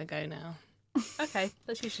 I'm going to go now. Okay,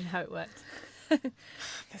 that's usually how it works.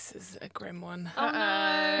 This is a grim one. Oh, no.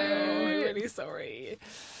 I'm really sorry.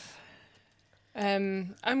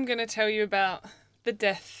 I'm going to tell you about the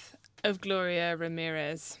death of Gloria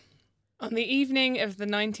Ramirez. On the evening of the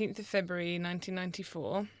 19th of February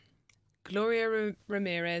 1994, Gloria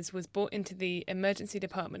Ramirez was brought into the emergency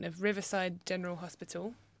department of Riverside General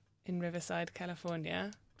Hospital in Riverside,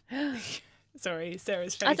 California. Sorry,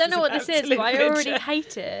 Sarah's face. I don't know is what an this is, absolute but I already picture.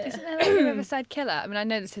 hate it. Isn't there like a Riverside Killer? I mean, I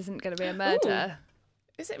know this isn't going to be a murder.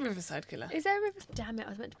 Is it Riverside Killer? Is there a Riverside? Damn it, I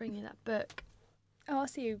was meant to bring you that book. Oh, I'll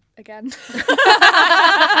see you again.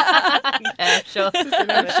 Yeah, sure.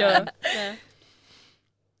 I'm sure. Yeah.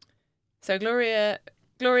 So Gloria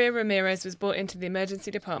Ramirez was brought into the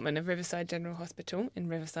emergency department of Riverside General Hospital in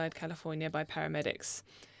Riverside, California by paramedics.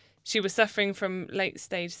 She was suffering from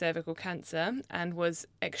late-stage cervical cancer and was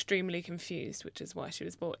extremely confused, which is why she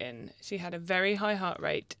was brought in. She had a very high heart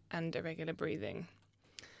rate and irregular breathing.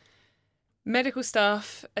 Medical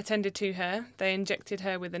staff attended to her. They injected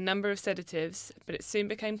her with a number of sedatives, but it soon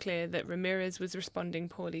became clear that Ramirez was responding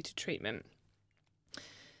poorly to treatment.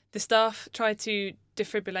 The staff tried to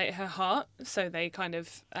defibrillate her heart, so they kind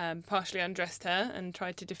of partially undressed her and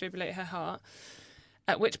tried to defibrillate her heart,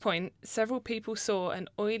 at which point several people saw an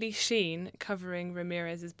oily sheen covering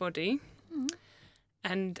Ramirez's body,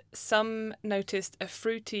 and some noticed a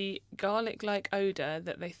fruity, garlic-like odour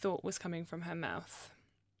that they thought was coming from her mouth.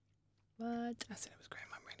 What? I said it was grim,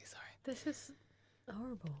 I'm really sorry. This is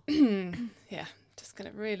horrible. Yeah, just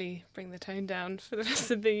going to really bring the tone down for the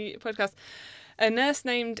rest of the podcast. A nurse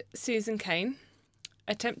named Susan Kane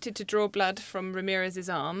attempted to draw blood from Ramirez's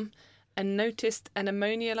arm and noticed an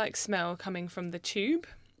ammonia-like smell coming from the tube.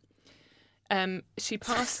 She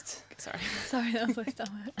passed... Sorry, Sorry, that was my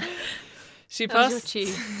stomach. she That was passed... your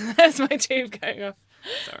tube. That's my tube going off.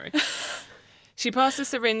 Sorry. She passed the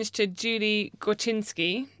syringe to Julie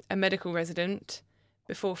Gorchinsky, a medical resident,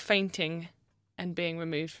 before fainting and being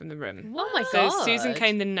removed from the room. Oh my So god. Susan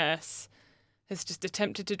Kane, the nurse, has just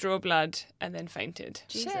attempted to draw blood and then fainted.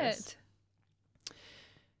 Jesus. Shit.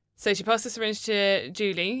 So she passed the syringe to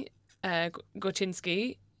Julie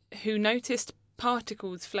Gorchinsky, who noticed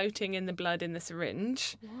particles floating in the blood in the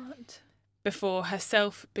syringe What? before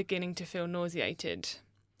herself beginning to feel nauseated.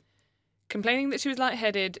 Complaining that she was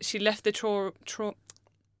lightheaded, she left the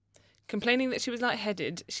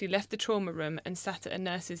trauma room and sat at a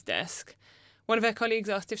nurse's desk. One of her colleagues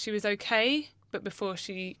asked if she was okay, but before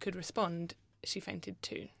she could respond, she fainted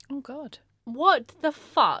too. Oh, God. What the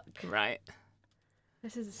fuck? Right.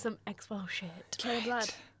 This is some X-File shit. Kill the blood.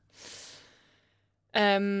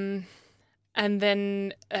 And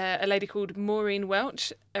then a lady called Maureen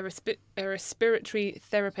Welch, a respiratory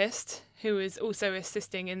therapist who was also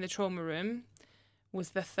assisting in the trauma room,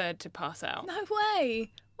 was the third to pass out. No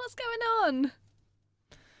way. What's going on?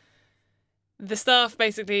 The staff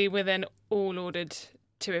basically were then all ordered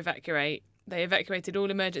to evacuate. They evacuated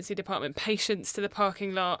all emergency department patients to the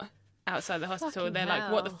parking lot. outside the hospital. Fucking They're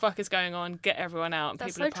like, what the hell. fuck is going on? Get everyone out.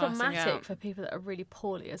 That's People so are passing traumatic out. for people that are really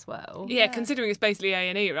poorly as well. Yeah, considering it's basically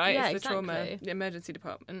A&E, right? Yeah, it's the trauma, exactly. the emergency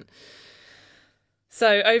department.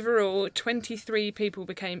 So overall, 23 people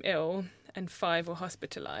became ill and 5 were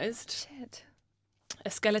hospitalised. Shit. A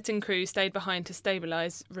skeleton crew stayed behind to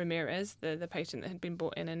stabilise Ramirez, the patient that had been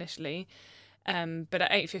brought in initially. But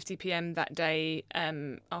at 8:50 p.m. that day,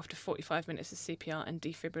 after 45 minutes of CPR and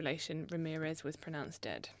defibrillation, Ramirez was pronounced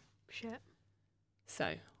dead. Shit.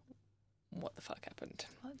 So, what the fuck happened?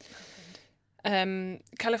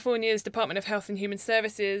 California's Department of Health and Human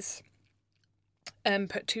Services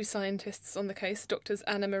put 2 scientists on the case, Doctors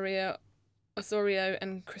Ana Maria Osorio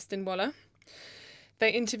and Kristen Waller.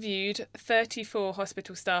 They interviewed 34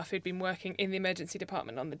 hospital staff who'd been working in the emergency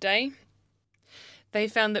department on the day. They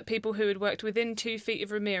found that people who had worked within 2 feet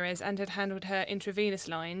of Ramirez and had handled her intravenous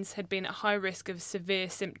lines had been at high risk of severe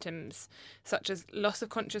symptoms, such as loss of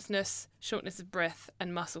consciousness, shortness of breath,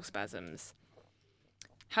 and muscle spasms.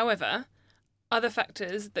 However, other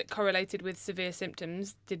factors that correlated with severe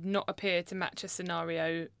symptoms did not appear to match a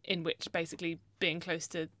scenario in which basically being close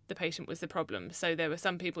to the patient was the problem. So there were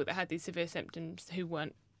some people that had these severe symptoms who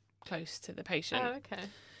weren't close to the patient. Oh, okay.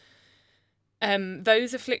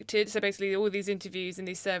 Those afflicted, so basically all these interviews and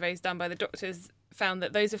these surveys done by the doctors found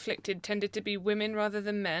that those afflicted tended to be women rather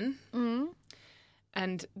than men. Mm.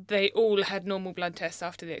 And they all had normal blood tests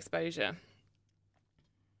after the exposure.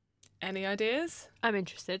 Any ideas? I'm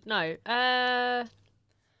interested. No.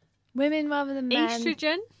 Women rather than men.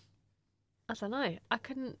 Estrogen? I don't know. I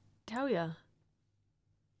couldn't tell you.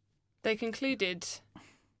 They concluded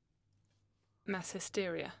mass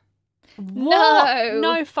hysteria. What? No.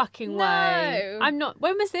 No fucking way. No. I'm not.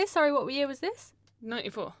 When was this? Sorry, what year was this?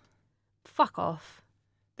 94. Fuck off.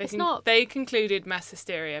 It's not- They concluded mass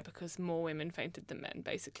hysteria because more women fainted than men,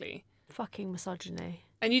 basically. Fucking misogyny.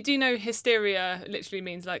 And you do know hysteria literally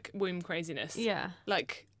means like womb craziness. Yeah.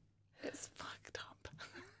 Like, it's fucked up.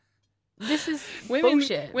 This is Women,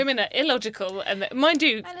 bullshit. Women are illogical, and mind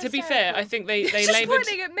you, And to be fair, hysterical. I think they Just laboured.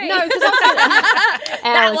 pointing at me. No, because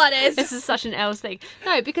That one is. This is such an Els thing.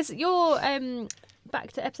 No, because you're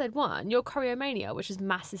back to episode 1. Your choreomania, which is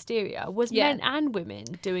mass hysteria, was Yeah. men and women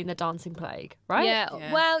doing the dancing plague, right? Yeah.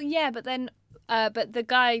 Yeah. Well, yeah, but then, but the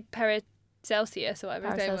guy Paracelsus or whatever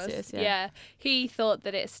his name Paracelsus, was, yeah. he thought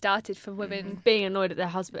that it started from women. Being annoyed at their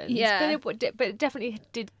husbands. Yeah. But it definitely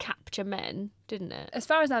did capture men, didn't it? As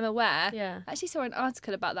far as I'm aware, Yeah. I actually saw an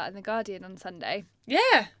article about that in the Guardian on Sunday. Yeah.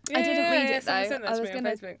 I didn't read it, someone though. sent that I to was me on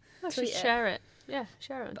gonna- Facebook. I should Tweet it. share it. Yeah,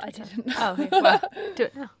 share it. On But I Twitter. didn't. Oh, okay. Well, do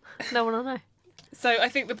it now. No one will know. So I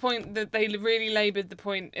think the point that they really laboured the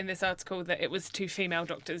point in this article that it was 2 female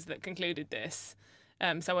doctors that concluded this.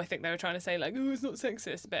 So I think they were trying to say like, oh, it's not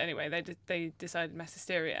sexist. But anyway, they decided mass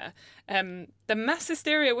hysteria. The mass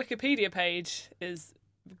hysteria Wikipedia page is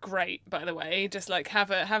great, by the way. Just like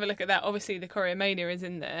have a look at that. Obviously, the choreomania is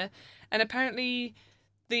in there, and apparently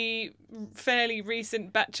the fairly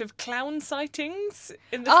recent batch of clown sightings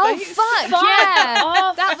in the Oh, States. fuck, yeah.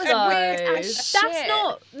 off That was weird as That's shit.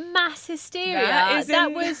 not mass hysteria. That is That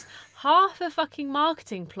in- was half a fucking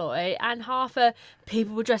marketing ploy and half a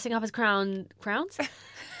people were dressing up as clowns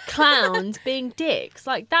being dicks.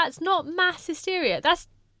 Like, that's not mass hysteria. That's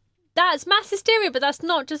mass hysteria, but that's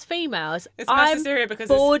not just females. It's mass I'm hysteria because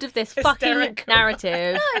bored of this fucking hysterical.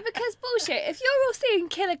 narrative. No, because bullshit. If you're all seeing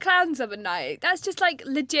killer clowns of a night, that's just like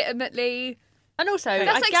legitimately. And also, That's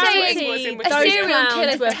I like guarantee saying what's in those Wikipedia. serial clowns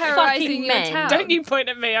killer were terrorising fucking your men. town. Don't you point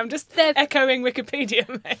at me. I'm just They're- echoing Wikipedia,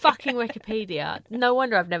 mate. Fucking Wikipedia. No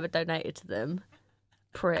wonder I've never donated to them.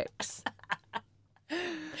 Pricks.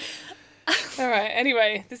 All right.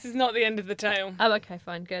 Anyway, this is not the end of the tale. Oh, okay,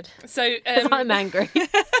 fine, good. So 'Cause I'm angry.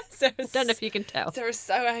 Sarah's, Don't know if you can tell. Sarah's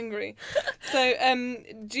so angry. So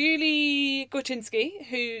Julie Gorczynski,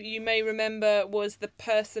 who you may remember was the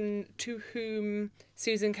person to whom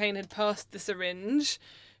Susan Cain had passed the syringe,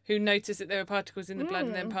 who noticed that there were particles in the blood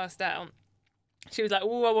and then passed out. She was like,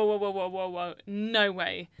 whoa, whoa, whoa, whoa, whoa, whoa, whoa. No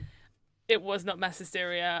way. It was not mass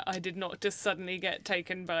hysteria. I did not just suddenly get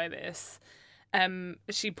taken by this.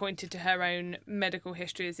 She pointed to her own medical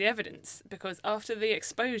history as the evidence, because after the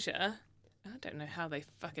exposure, I don't know how they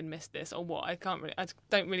fucking missed this or what. I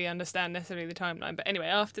don't really understand necessarily the timeline. But anyway,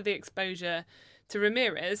 after the exposure to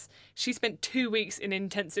Ramirez, she spent 2 weeks in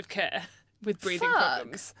intensive care with breathing Fuck.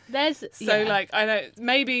 problems. There's So like, I don't,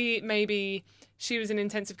 maybe she was in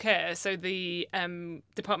intensive care, so the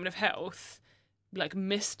Department of Health like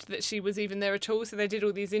missed that she was even there at all, so they did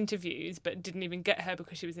all these interviews but didn't even get her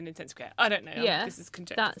because she was in intensive care. I don't know. Yeah, This is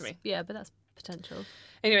conjecture that's for me. yeah, but that's potential.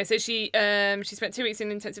 Anyway, so she spent 2 weeks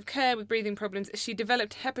in intensive care with breathing problems. She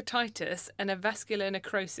developed hepatitis and a vascular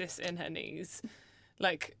necrosis in her knees.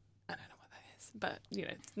 Like, I don't know what that is, but,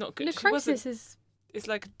 it's not good. Necrosis It's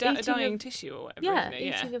like eating dying of- tissue or whatever, Yeah, isn't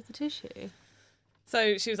it? eating of the tissue.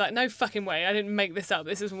 So she was like, no fucking way. I didn't make this up.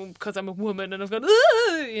 This is because I'm a woman and I've got,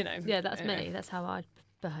 Yeah, that's me. That's how I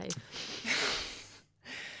behave.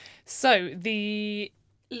 So the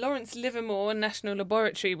Lawrence Livermore National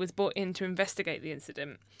Laboratory was brought in to investigate the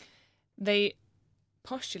incident. They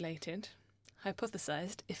postulated,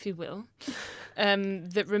 hypothesized, if you will,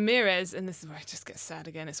 that Ramirez, and this is where it just gets sad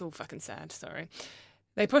again, it's all fucking sad, sorry.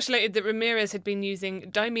 They postulated that Ramirez had been using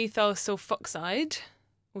dimethyl sulfoxide,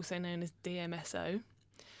 also known as DMSO,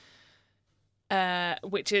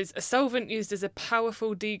 which is a solvent used as a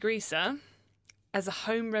powerful degreaser as a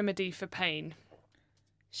home remedy for pain.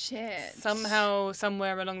 Shit. Somehow,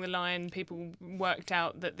 somewhere along the line, people worked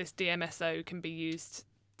out that this DMSO can be used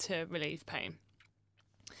to relieve pain.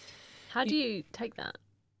 How do you take that?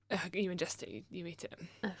 You ingest it, you eat it.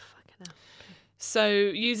 Oh, fucking hell. So,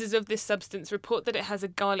 users of this substance report that it has a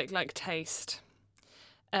garlic-like taste.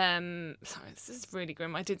 Sorry, this is really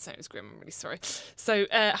grim. I did say it was grim. I'm really sorry. So,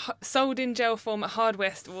 sold in gel form at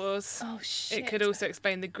hardware stores. Oh, shit. It could also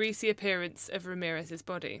explain the greasy appearance of Ramirez's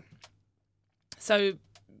body. So,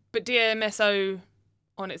 but DMSO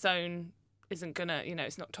on its own isn't gonna,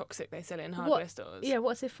 it's not toxic. They sell it in hardware stores. Yeah,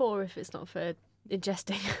 what's it for if it's not for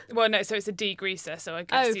ingesting? Well, no, so it's a degreaser, so I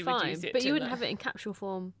guess you would fine. use it. But to you wouldn't have it in capsule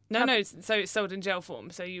form. No, so it's sold in gel form.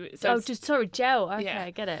 So gel. Okay, Yeah.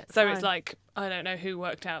 I get it. So Fine. it's like, I don't know who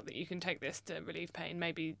worked out that you can take this to relieve pain.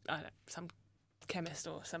 Maybe, I don't know, some chemist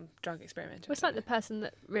or some drug experimenter. Well, it's like the person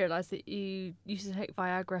that realised that you used to take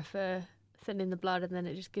Viagra for thinning the blood and then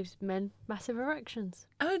it just gives men massive erections.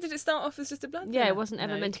 Oh, did it start off as just a blood Yeah, thinner? it wasn't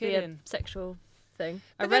ever No meant to be kidding. a sexual thing.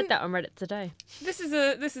 But I read then- that on Reddit today. This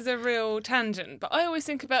is a real tangent, but I always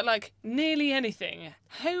think about, like, nearly anything.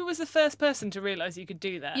 Who was the first person to realise you could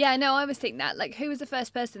do that? Yeah, no, I was thinking that. Like, who was the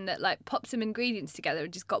first person that, like, popped some ingredients together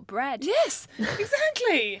and just got bread? Yes,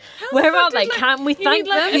 exactly. How the Where fuck are did, they? like, Can't we you thank need,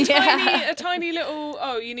 like, them? A tiny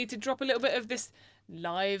little, you need to drop a little bit of this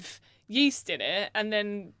live yeast in it and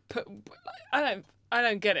then put, I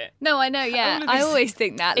don't get it. No, I know, yeah. All of I these- always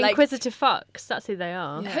think that. Like, Inquisitive fucks, that's who they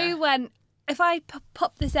are. Yeah. who went, if I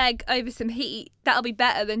pop this egg over some heat, that'll be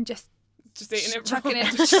better than just Just eating it chucking raw.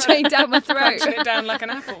 it straight down my throat. Crunching it down like an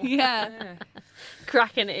apple. Yeah.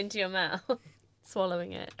 Cracking it into your mouth,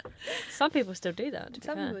 swallowing it. Some people still do that, to be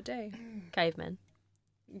Some fair. people do. Cavemen.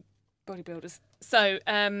 Bodybuilders. So,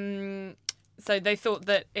 so they thought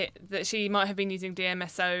that she might have been using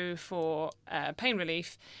DMSO for pain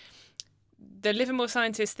relief. The Livermore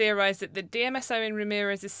scientists theorised that the DMSO in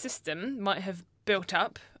Ramirez's system might have built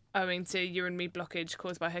up owing to urinary blockage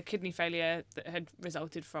caused by her kidney failure that had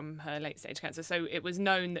resulted from her late-stage cancer. So it was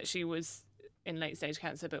known that she was in late-stage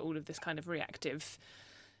cancer, but all of this kind of reactive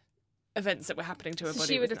events that were happening to her So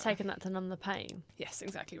body. she was would have not- taken that to numb the pain. Yes,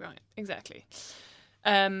 exactly right. Exactly.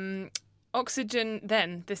 Oxygen,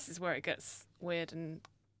 then, this is where it gets weird and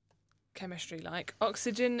chemistry-like.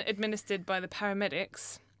 Oxygen administered by the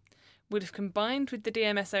paramedics would have combined with the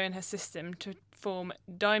DMSO in her system to form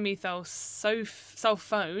dimethyl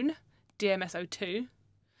sulfone, DMSO2.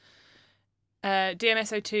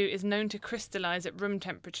 DMSO2 is known to crystallise at room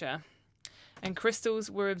temperature, and crystals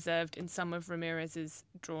were observed in some of Ramirez's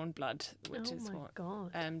drawn blood, which is my what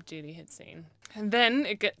God. Julie had seen. And then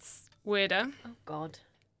it gets weirder. Oh, God.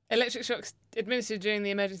 Electric shocks administered during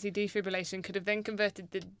the emergency defibrillation could have then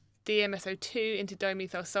converted the DMSO2 into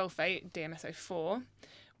dimethyl sulfate, DMSO4,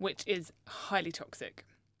 which is highly toxic,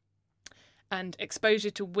 and exposure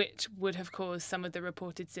to which would have caused some of the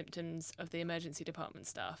reported symptoms of the emergency department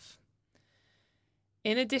staff.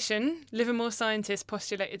 In addition, Livermore scientists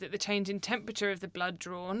postulated that the change in temperature of the blood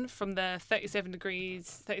drawn from the 37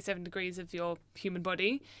 degrees of your human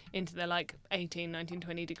body into the 18, 19,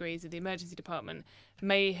 20 degrees of the emergency department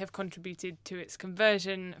may have contributed to its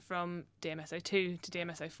conversion from DMSO2 to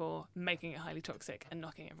DMSO4, making it highly toxic and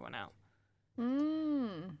knocking everyone out.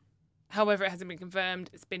 However, it hasn't been confirmed.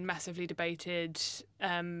 It's been massively debated.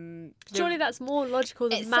 Surely that's more logical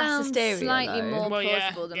than It mass sounds hysteria. slightly though. more Well, yeah,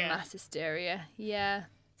 plausible than yeah. mass hysteria. Yeah.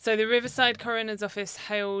 So the Riverside Coroner's Office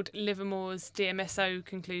hailed Livermore's DMSO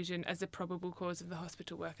conclusion as a probable cause of the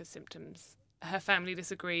hospital worker's symptoms. Her family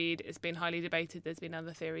disagreed. It's been highly debated. There's been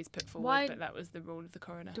other theories put forward, Why- but that was the rule of the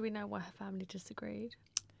coroner. Do we know why her family disagreed?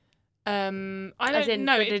 I As in, don't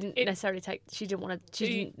know. they didn't necessarily take. She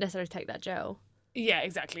didn't necessarily take that gel. Yeah,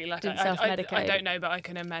 exactly. Like Didn't I self-medicate. don't know, but I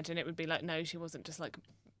can imagine it would be like, no, she wasn't just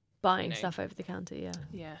Buying know. stuff over the counter. Yeah.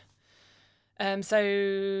 yeah.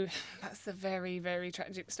 So that's the very, very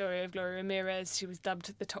tragic story of Gloria Ramirez. She was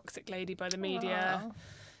dubbed the toxic lady by the media.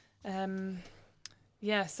 Wow.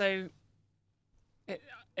 So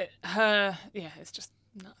it's just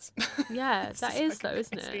nuts. Yeah, It's that just is fucking though,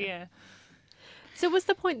 isn't crazy, it? Yeah. So was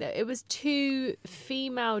the point that it was 2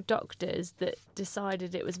 female doctors that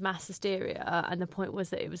decided it was mass hysteria, and the point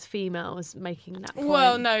was that it was females making that point?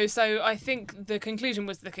 Well, no. So I think the conclusion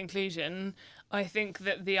was the conclusion. I think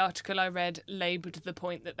that the article I read labelled the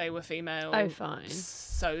point that they were female. Oh, fine.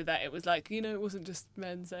 So that it was like, it wasn't just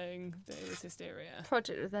men saying that it was hysteria.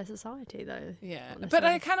 Project of their society, though. Yeah. Not But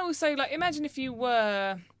I necessarily. can also, imagine if you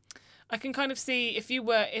were... I can kind of see if you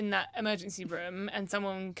were in that emergency room and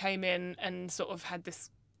someone came in and sort of had this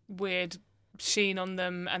weird sheen on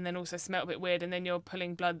them and then also smelled a bit weird, and then you're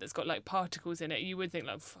pulling blood that's got particles in it, you would think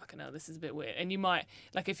fucking hell, this is a bit weird. And you might,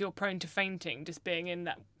 if you're prone to fainting, just being in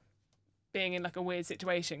a weird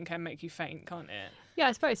situation can make you faint, can't it? Yeah,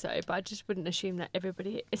 I suppose so, but I just wouldn't assume that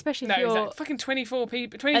everybody, especially if No, you're exactly. Fucking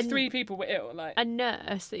 23 people were ill. a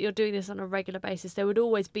nurse, that you're doing this on a regular basis. There would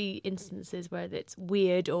always be instances where it's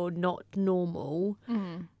weird or not normal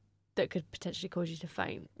that could potentially cause you to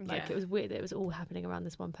faint. It was weird that it was all happening around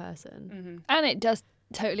this one person. And it does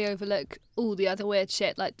totally overlook all the other weird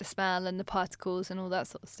shit, like the smell and the particles and all that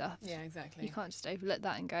sort of stuff. Yeah, exactly. You can't just overlook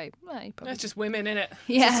that and go, well, you probably... That's just women, innit?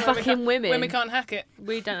 Yeah. Just Fucking women. Women can't hack it.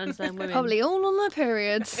 We don't understand women. Probably all on their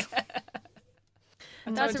periods.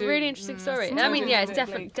 That's a really interesting story. I mean, yeah, it's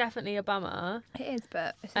definitely a bummer. It is,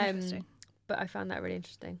 but it's interesting. But I found that really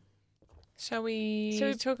interesting. Shall we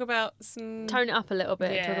talk about some... Tone it up a little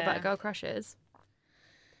bit and talk Yeah. about girl crushes.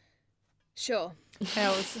 Sure.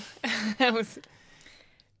 Hells.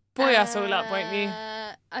 Boy us all up, won't you?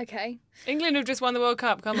 Okay. England have just won the World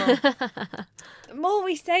Cup, come on. The more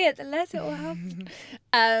we say it, the less it will happen.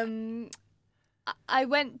 I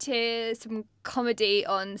went to some comedy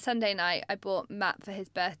on Sunday night. I bought Matt for his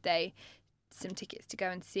birthday some tickets to go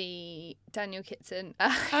and see Daniel Kitson,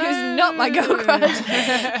 who's not my girl crush,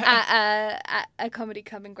 at a comedy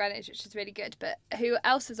club in Greenwich, which was really good. But who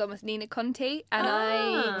else was on was Nina Conti, and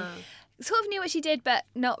I sort of knew what she did, but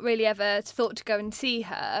not really ever thought to go and see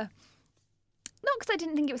her. Not because I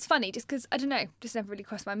didn't think it was funny, just because, I don't know, just never really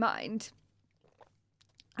crossed my mind.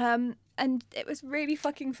 And it was really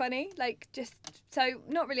fucking funny. So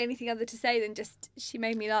not really anything other to say than just she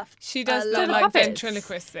made me laugh. She does a the lot.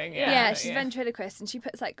 ventriloquist thing. Yeah, she's ventriloquist, and she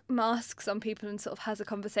puts masks on people and sort of has a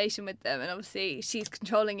conversation with them, and obviously she's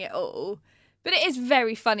controlling it all. But it is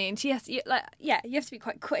very funny, and you have to be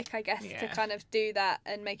quite quick, I guess, to kind of do that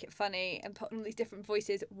and make it funny and put on these different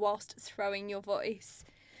voices whilst throwing your voice.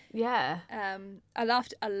 Yeah. I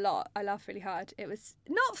laughed a lot. I laughed really hard. It was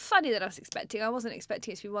not funny that I was expecting. I wasn't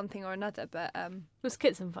expecting it to be one thing or another, but Was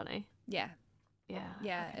Kitson funny? yeah.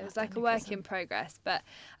 Yeah. It was like a work in progress. But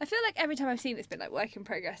I feel like every time I've seen it, it's been like work in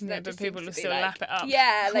progress. Yeah, but people will still lap it up.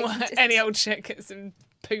 Yeah, any old shit gets and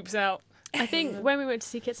poops out. I think when we went to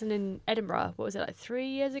see Kitson in Edinburgh, what was it, 3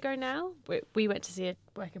 years ago now? We went to see a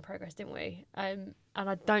work in progress, didn't we? And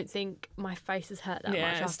I don't think my face has hurt that much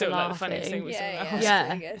after it's still laughing. the funniest thing we saw.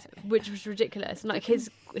 Yeah, which was ridiculous. And his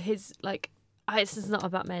this is not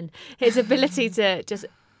about men. His ability to just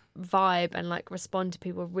vibe and respond to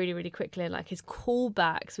people really, really quickly, and his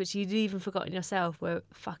callbacks, which you'd even forgotten yourself, were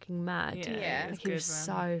fucking mad. Yeah. He was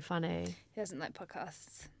so funny. He doesn't like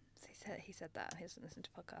podcasts. He said that. He doesn't listen to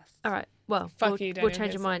podcasts. All right. Well, Fuck we'll you, change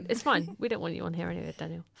Daniel your mind. It's fine. We don't want you on here anyway,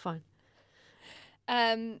 Daniel. Fine.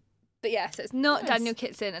 But yeah, so it's not Nice. Daniel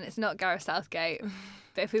Kitson and it's not Gareth Southgate.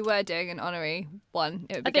 But if we were doing an honorary one,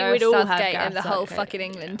 it would be I think Gareth we'd all have Southgate Gareth and the whole Southgate. fucking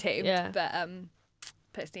England team. Yeah. But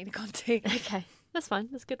it's Nina Conti. Okay. That's fine.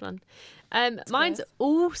 That's a good one. Mine's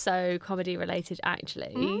also comedy related,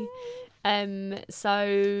 actually.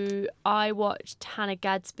 So I watched Hannah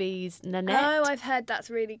Gadsby's Nanette. Oh, I've heard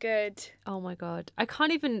that's really good. Oh my God. I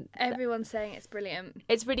can't even... Everyone's saying it's brilliant.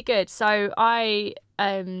 It's really good. So I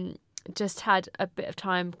just had a bit of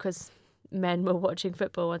time because men were watching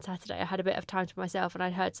football on Saturday. I had a bit of time to myself and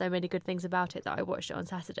I'd heard so many good things about it that I watched it on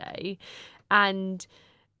Saturday. And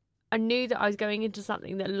I knew that I was going into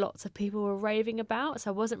something that lots of people were raving about, so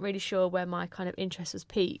I wasn't really sure where my kind of interest was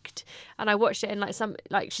peaked. And I watched it and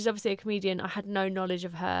she's obviously a comedian. I had no knowledge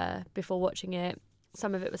of her before watching it.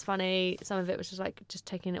 Some of it was funny, some of it was just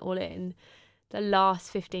taking it all in. The last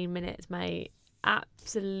 15 minutes, mate,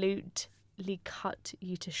 absolutely cut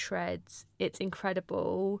you to shreds. It's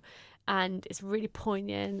incredible. And it's really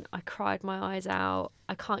poignant. I cried my eyes out.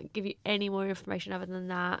 I can't give you any more information other than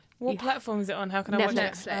that. What platform is it on? How can I watch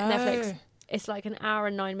it? Netflix. It's like an hour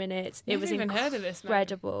and 9 minutes. It was Never even heard of this, mate.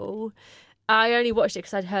 incredible. I only watched it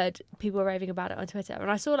because I'd heard people raving about it on Twitter, and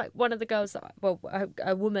I saw like one of the girls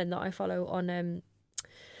a woman that I follow on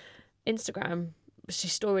Instagram. She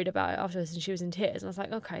storied about it afterwards, and she was in tears. And I was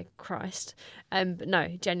like, okay, Christ. But no,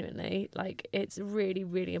 genuinely, like it's really,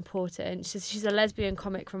 really important. She's a lesbian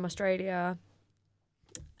comic from Australia,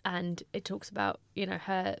 and it talks about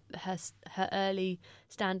her early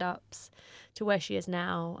stand-ups to where she is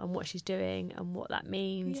now and what she's doing and what that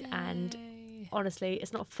means. Yay. And honestly,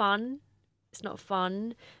 it's not fun,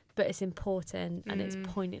 but it's important, and it's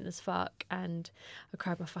poignant as fuck, and I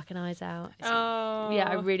cried my fucking eyes out. Yeah,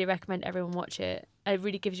 I really recommend everyone watch it. It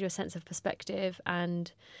really gives you a sense of perspective,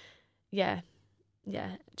 and yeah,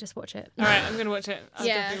 just watch it. All right, I'm going to watch it. I'll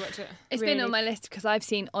definitely watch it. It's Really. been on my list because I've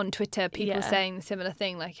seen on Twitter people Yeah. saying the similar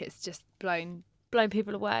thing, like it's just blown.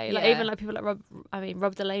 People away. Like Yeah. even like people like Rob. I mean,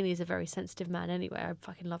 Rob Delaney is a very sensitive man anyway. I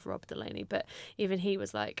fucking love Rob Delaney, but even he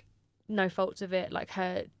was like, no faults of it. Like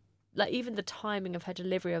her, like even the timing of her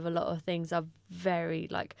delivery of a lot of things are very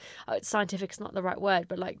like scientific's not the right word,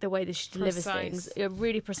 but like the way that she delivers things are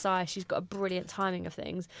really precise. She's got a brilliant timing of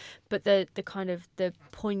things, but the kind of the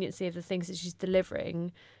poignancy of the things that she's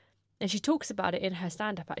delivering, and she talks about it in her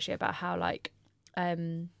stand-up actually about how like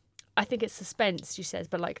I think it's suspense, she says,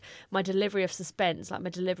 but like my delivery of suspense, like my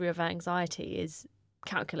delivery of anxiety is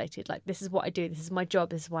calculated. Like this is what I do, this is my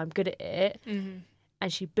job, this is why I'm good at it.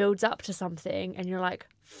 And she builds up to something and you're like,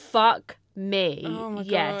 fuck me. Oh my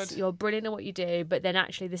yes, God. you're brilliant at what you do, but then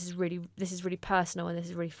actually this is really personal and this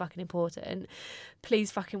is really fucking important. Please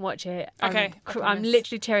fucking watch it. Okay, I I'm promise.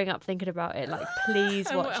 literally tearing up thinking about it. Like please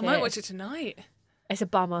watch I it. might watch it tonight. It's a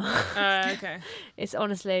bummer. Okay. It's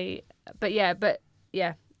honestly, but yeah,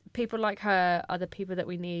 people like her are the people that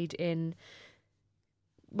we need in,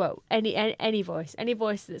 well, any voice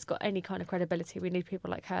that's got any kind of credibility. We need people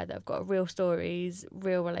like her that have got real stories,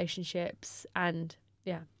 real relationships, and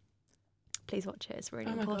yeah, please watch it. It's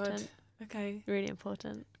really Oh my important. God. Okay. Really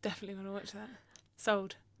important. Definitely want to watch that.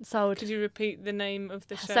 Sold. Sold. Could you repeat the name of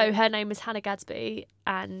the show? So her name is Hannah Gadsby,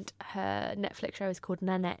 and her Netflix show is called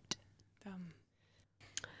Nanette.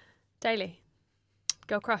 Daily.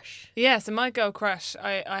 Girl crush. Yeah, so my girl crush,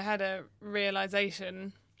 I had a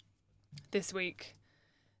realisation this week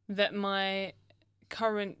that my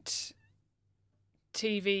current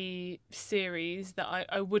TV series that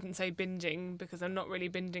I wouldn't say binging because I'm not really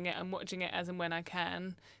binging it, I'm watching it as and when I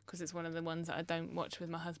can because it's one of the ones that I don't watch with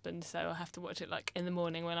my husband, so I have to watch it like in the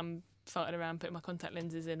morning when I'm farting around putting my contact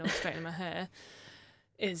lenses in or straightening my hair,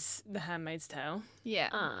 is The Handmaid's Tale. Yeah.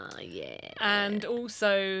 Yeah. And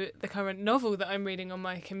also the current novel that I'm reading on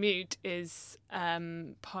my commute is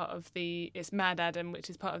it's Mad Adam,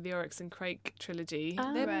 which is part of the Oryx and Crake trilogy.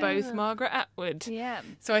 Oh, They're right. both Margaret Atwood. Yeah.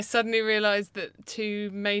 So I suddenly realised that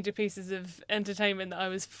two major pieces of entertainment that I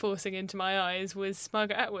was forcing into my eyes was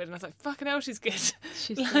Margaret Atwood. And I was like, fucking hell, she's good.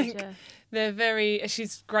 She's like, good, yeah.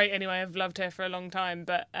 she's great anyway. I've loved her for a long time.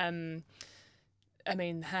 But I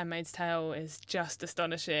mean, Handmaid's Tale is just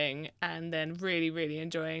astonishing, and then really, really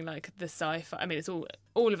enjoying like the sci-fi. I mean, it's all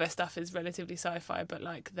of her stuff is relatively sci-fi, but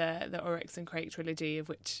like the Oryx and Crake trilogy, of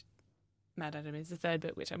which Mad Adam is the third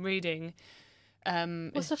book, which I'm reading,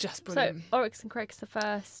 is just brilliant. So Oryx and Crake is the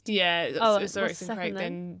first. Yeah, it's what's Oryx the and second Crake, then?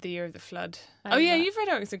 then The Year of the Flood. Oh, Oh yeah, that- you've read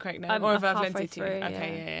Oryx and Crake now, I'm or have I halfway lent it to you? through,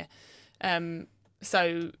 Okay, yeah.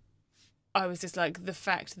 So I was just like, the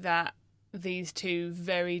fact that these two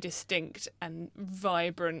very distinct and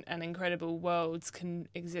vibrant and incredible worlds can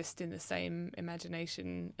exist in the same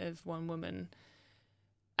imagination of one woman.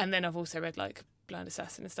 And then I've also read like Blind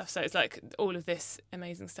Assassin and stuff, so it's like all of this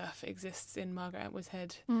amazing stuff exists in Margaret Atwood's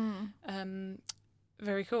head.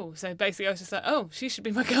 Very cool. So basically I was just like, oh, she should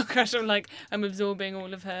be my girl crush. I'm absorbing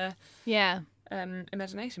all of her Yeah.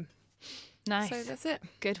 imagination. Nice. So that's it.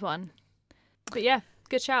 Good one. But yeah,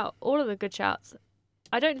 good shout. All of the good shouts.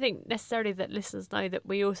 I don't think necessarily that listeners know that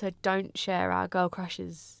we also don't share our girl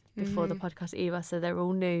crushes before the podcast either, so they're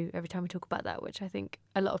all new every time we talk about that, which I think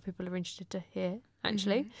a lot of people are interested to hear,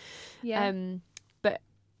 actually. Yeah. But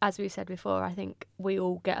as we said before, I think we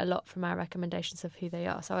all get a lot from our recommendations of who they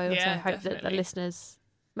are. So I also Yeah, hope that the definitely. listeners,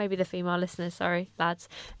 maybe the female listeners, lads,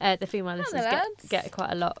 the female listeners lads. get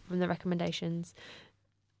quite a lot from the recommendations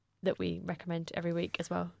that we recommend every week as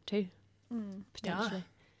well, too, potentially.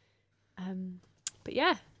 But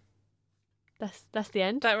yeah, that's the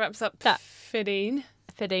end. That wraps up That- 15.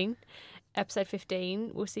 Episode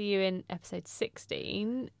 15. We'll see you in episode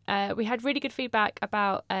 16. We had really good feedback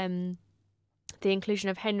about the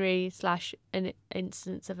inclusion of Henry / an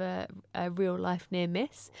instance of a real life near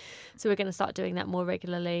miss. So we're going to start doing that more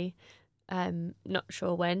regularly. Not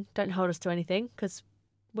sure when. Don't hold us to anything because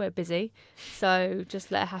we're busy. So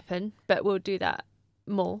just let it happen. But we'll do that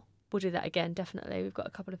more. we'll do that again, definitely. We've got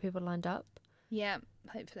a couple of people lined up. Yeah,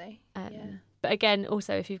 hopefully. But again,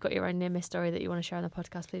 also, if you've got your own near miss story that you want to share on the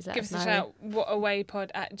podcast, please let us know. Give us a shout.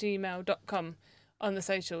 whatawaypod@gmail.com, on the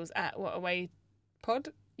socials at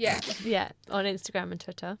whatawaypod. Yeah. Yeah, on Instagram and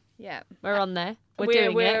Twitter. Yeah. We're on there.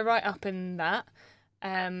 We're right up in that.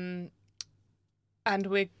 And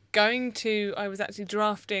we're going to... I was actually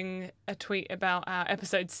drafting a tweet about our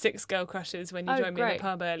episode 6 girl crushes when you joined me in the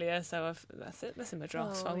pub earlier. So that's it. That's in my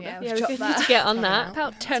drafts folder. Yeah, Yeah, we need to get on that.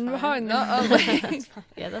 About 10 behind that, aren't we?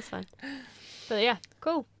 Yeah, that's fine. But yeah,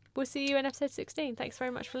 cool. We'll see you in episode 16. Thanks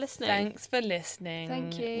very much for listening. Thanks for listening.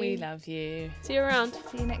 Thank you. We love you. See you around.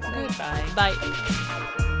 See you next week. Goodbye. Bye.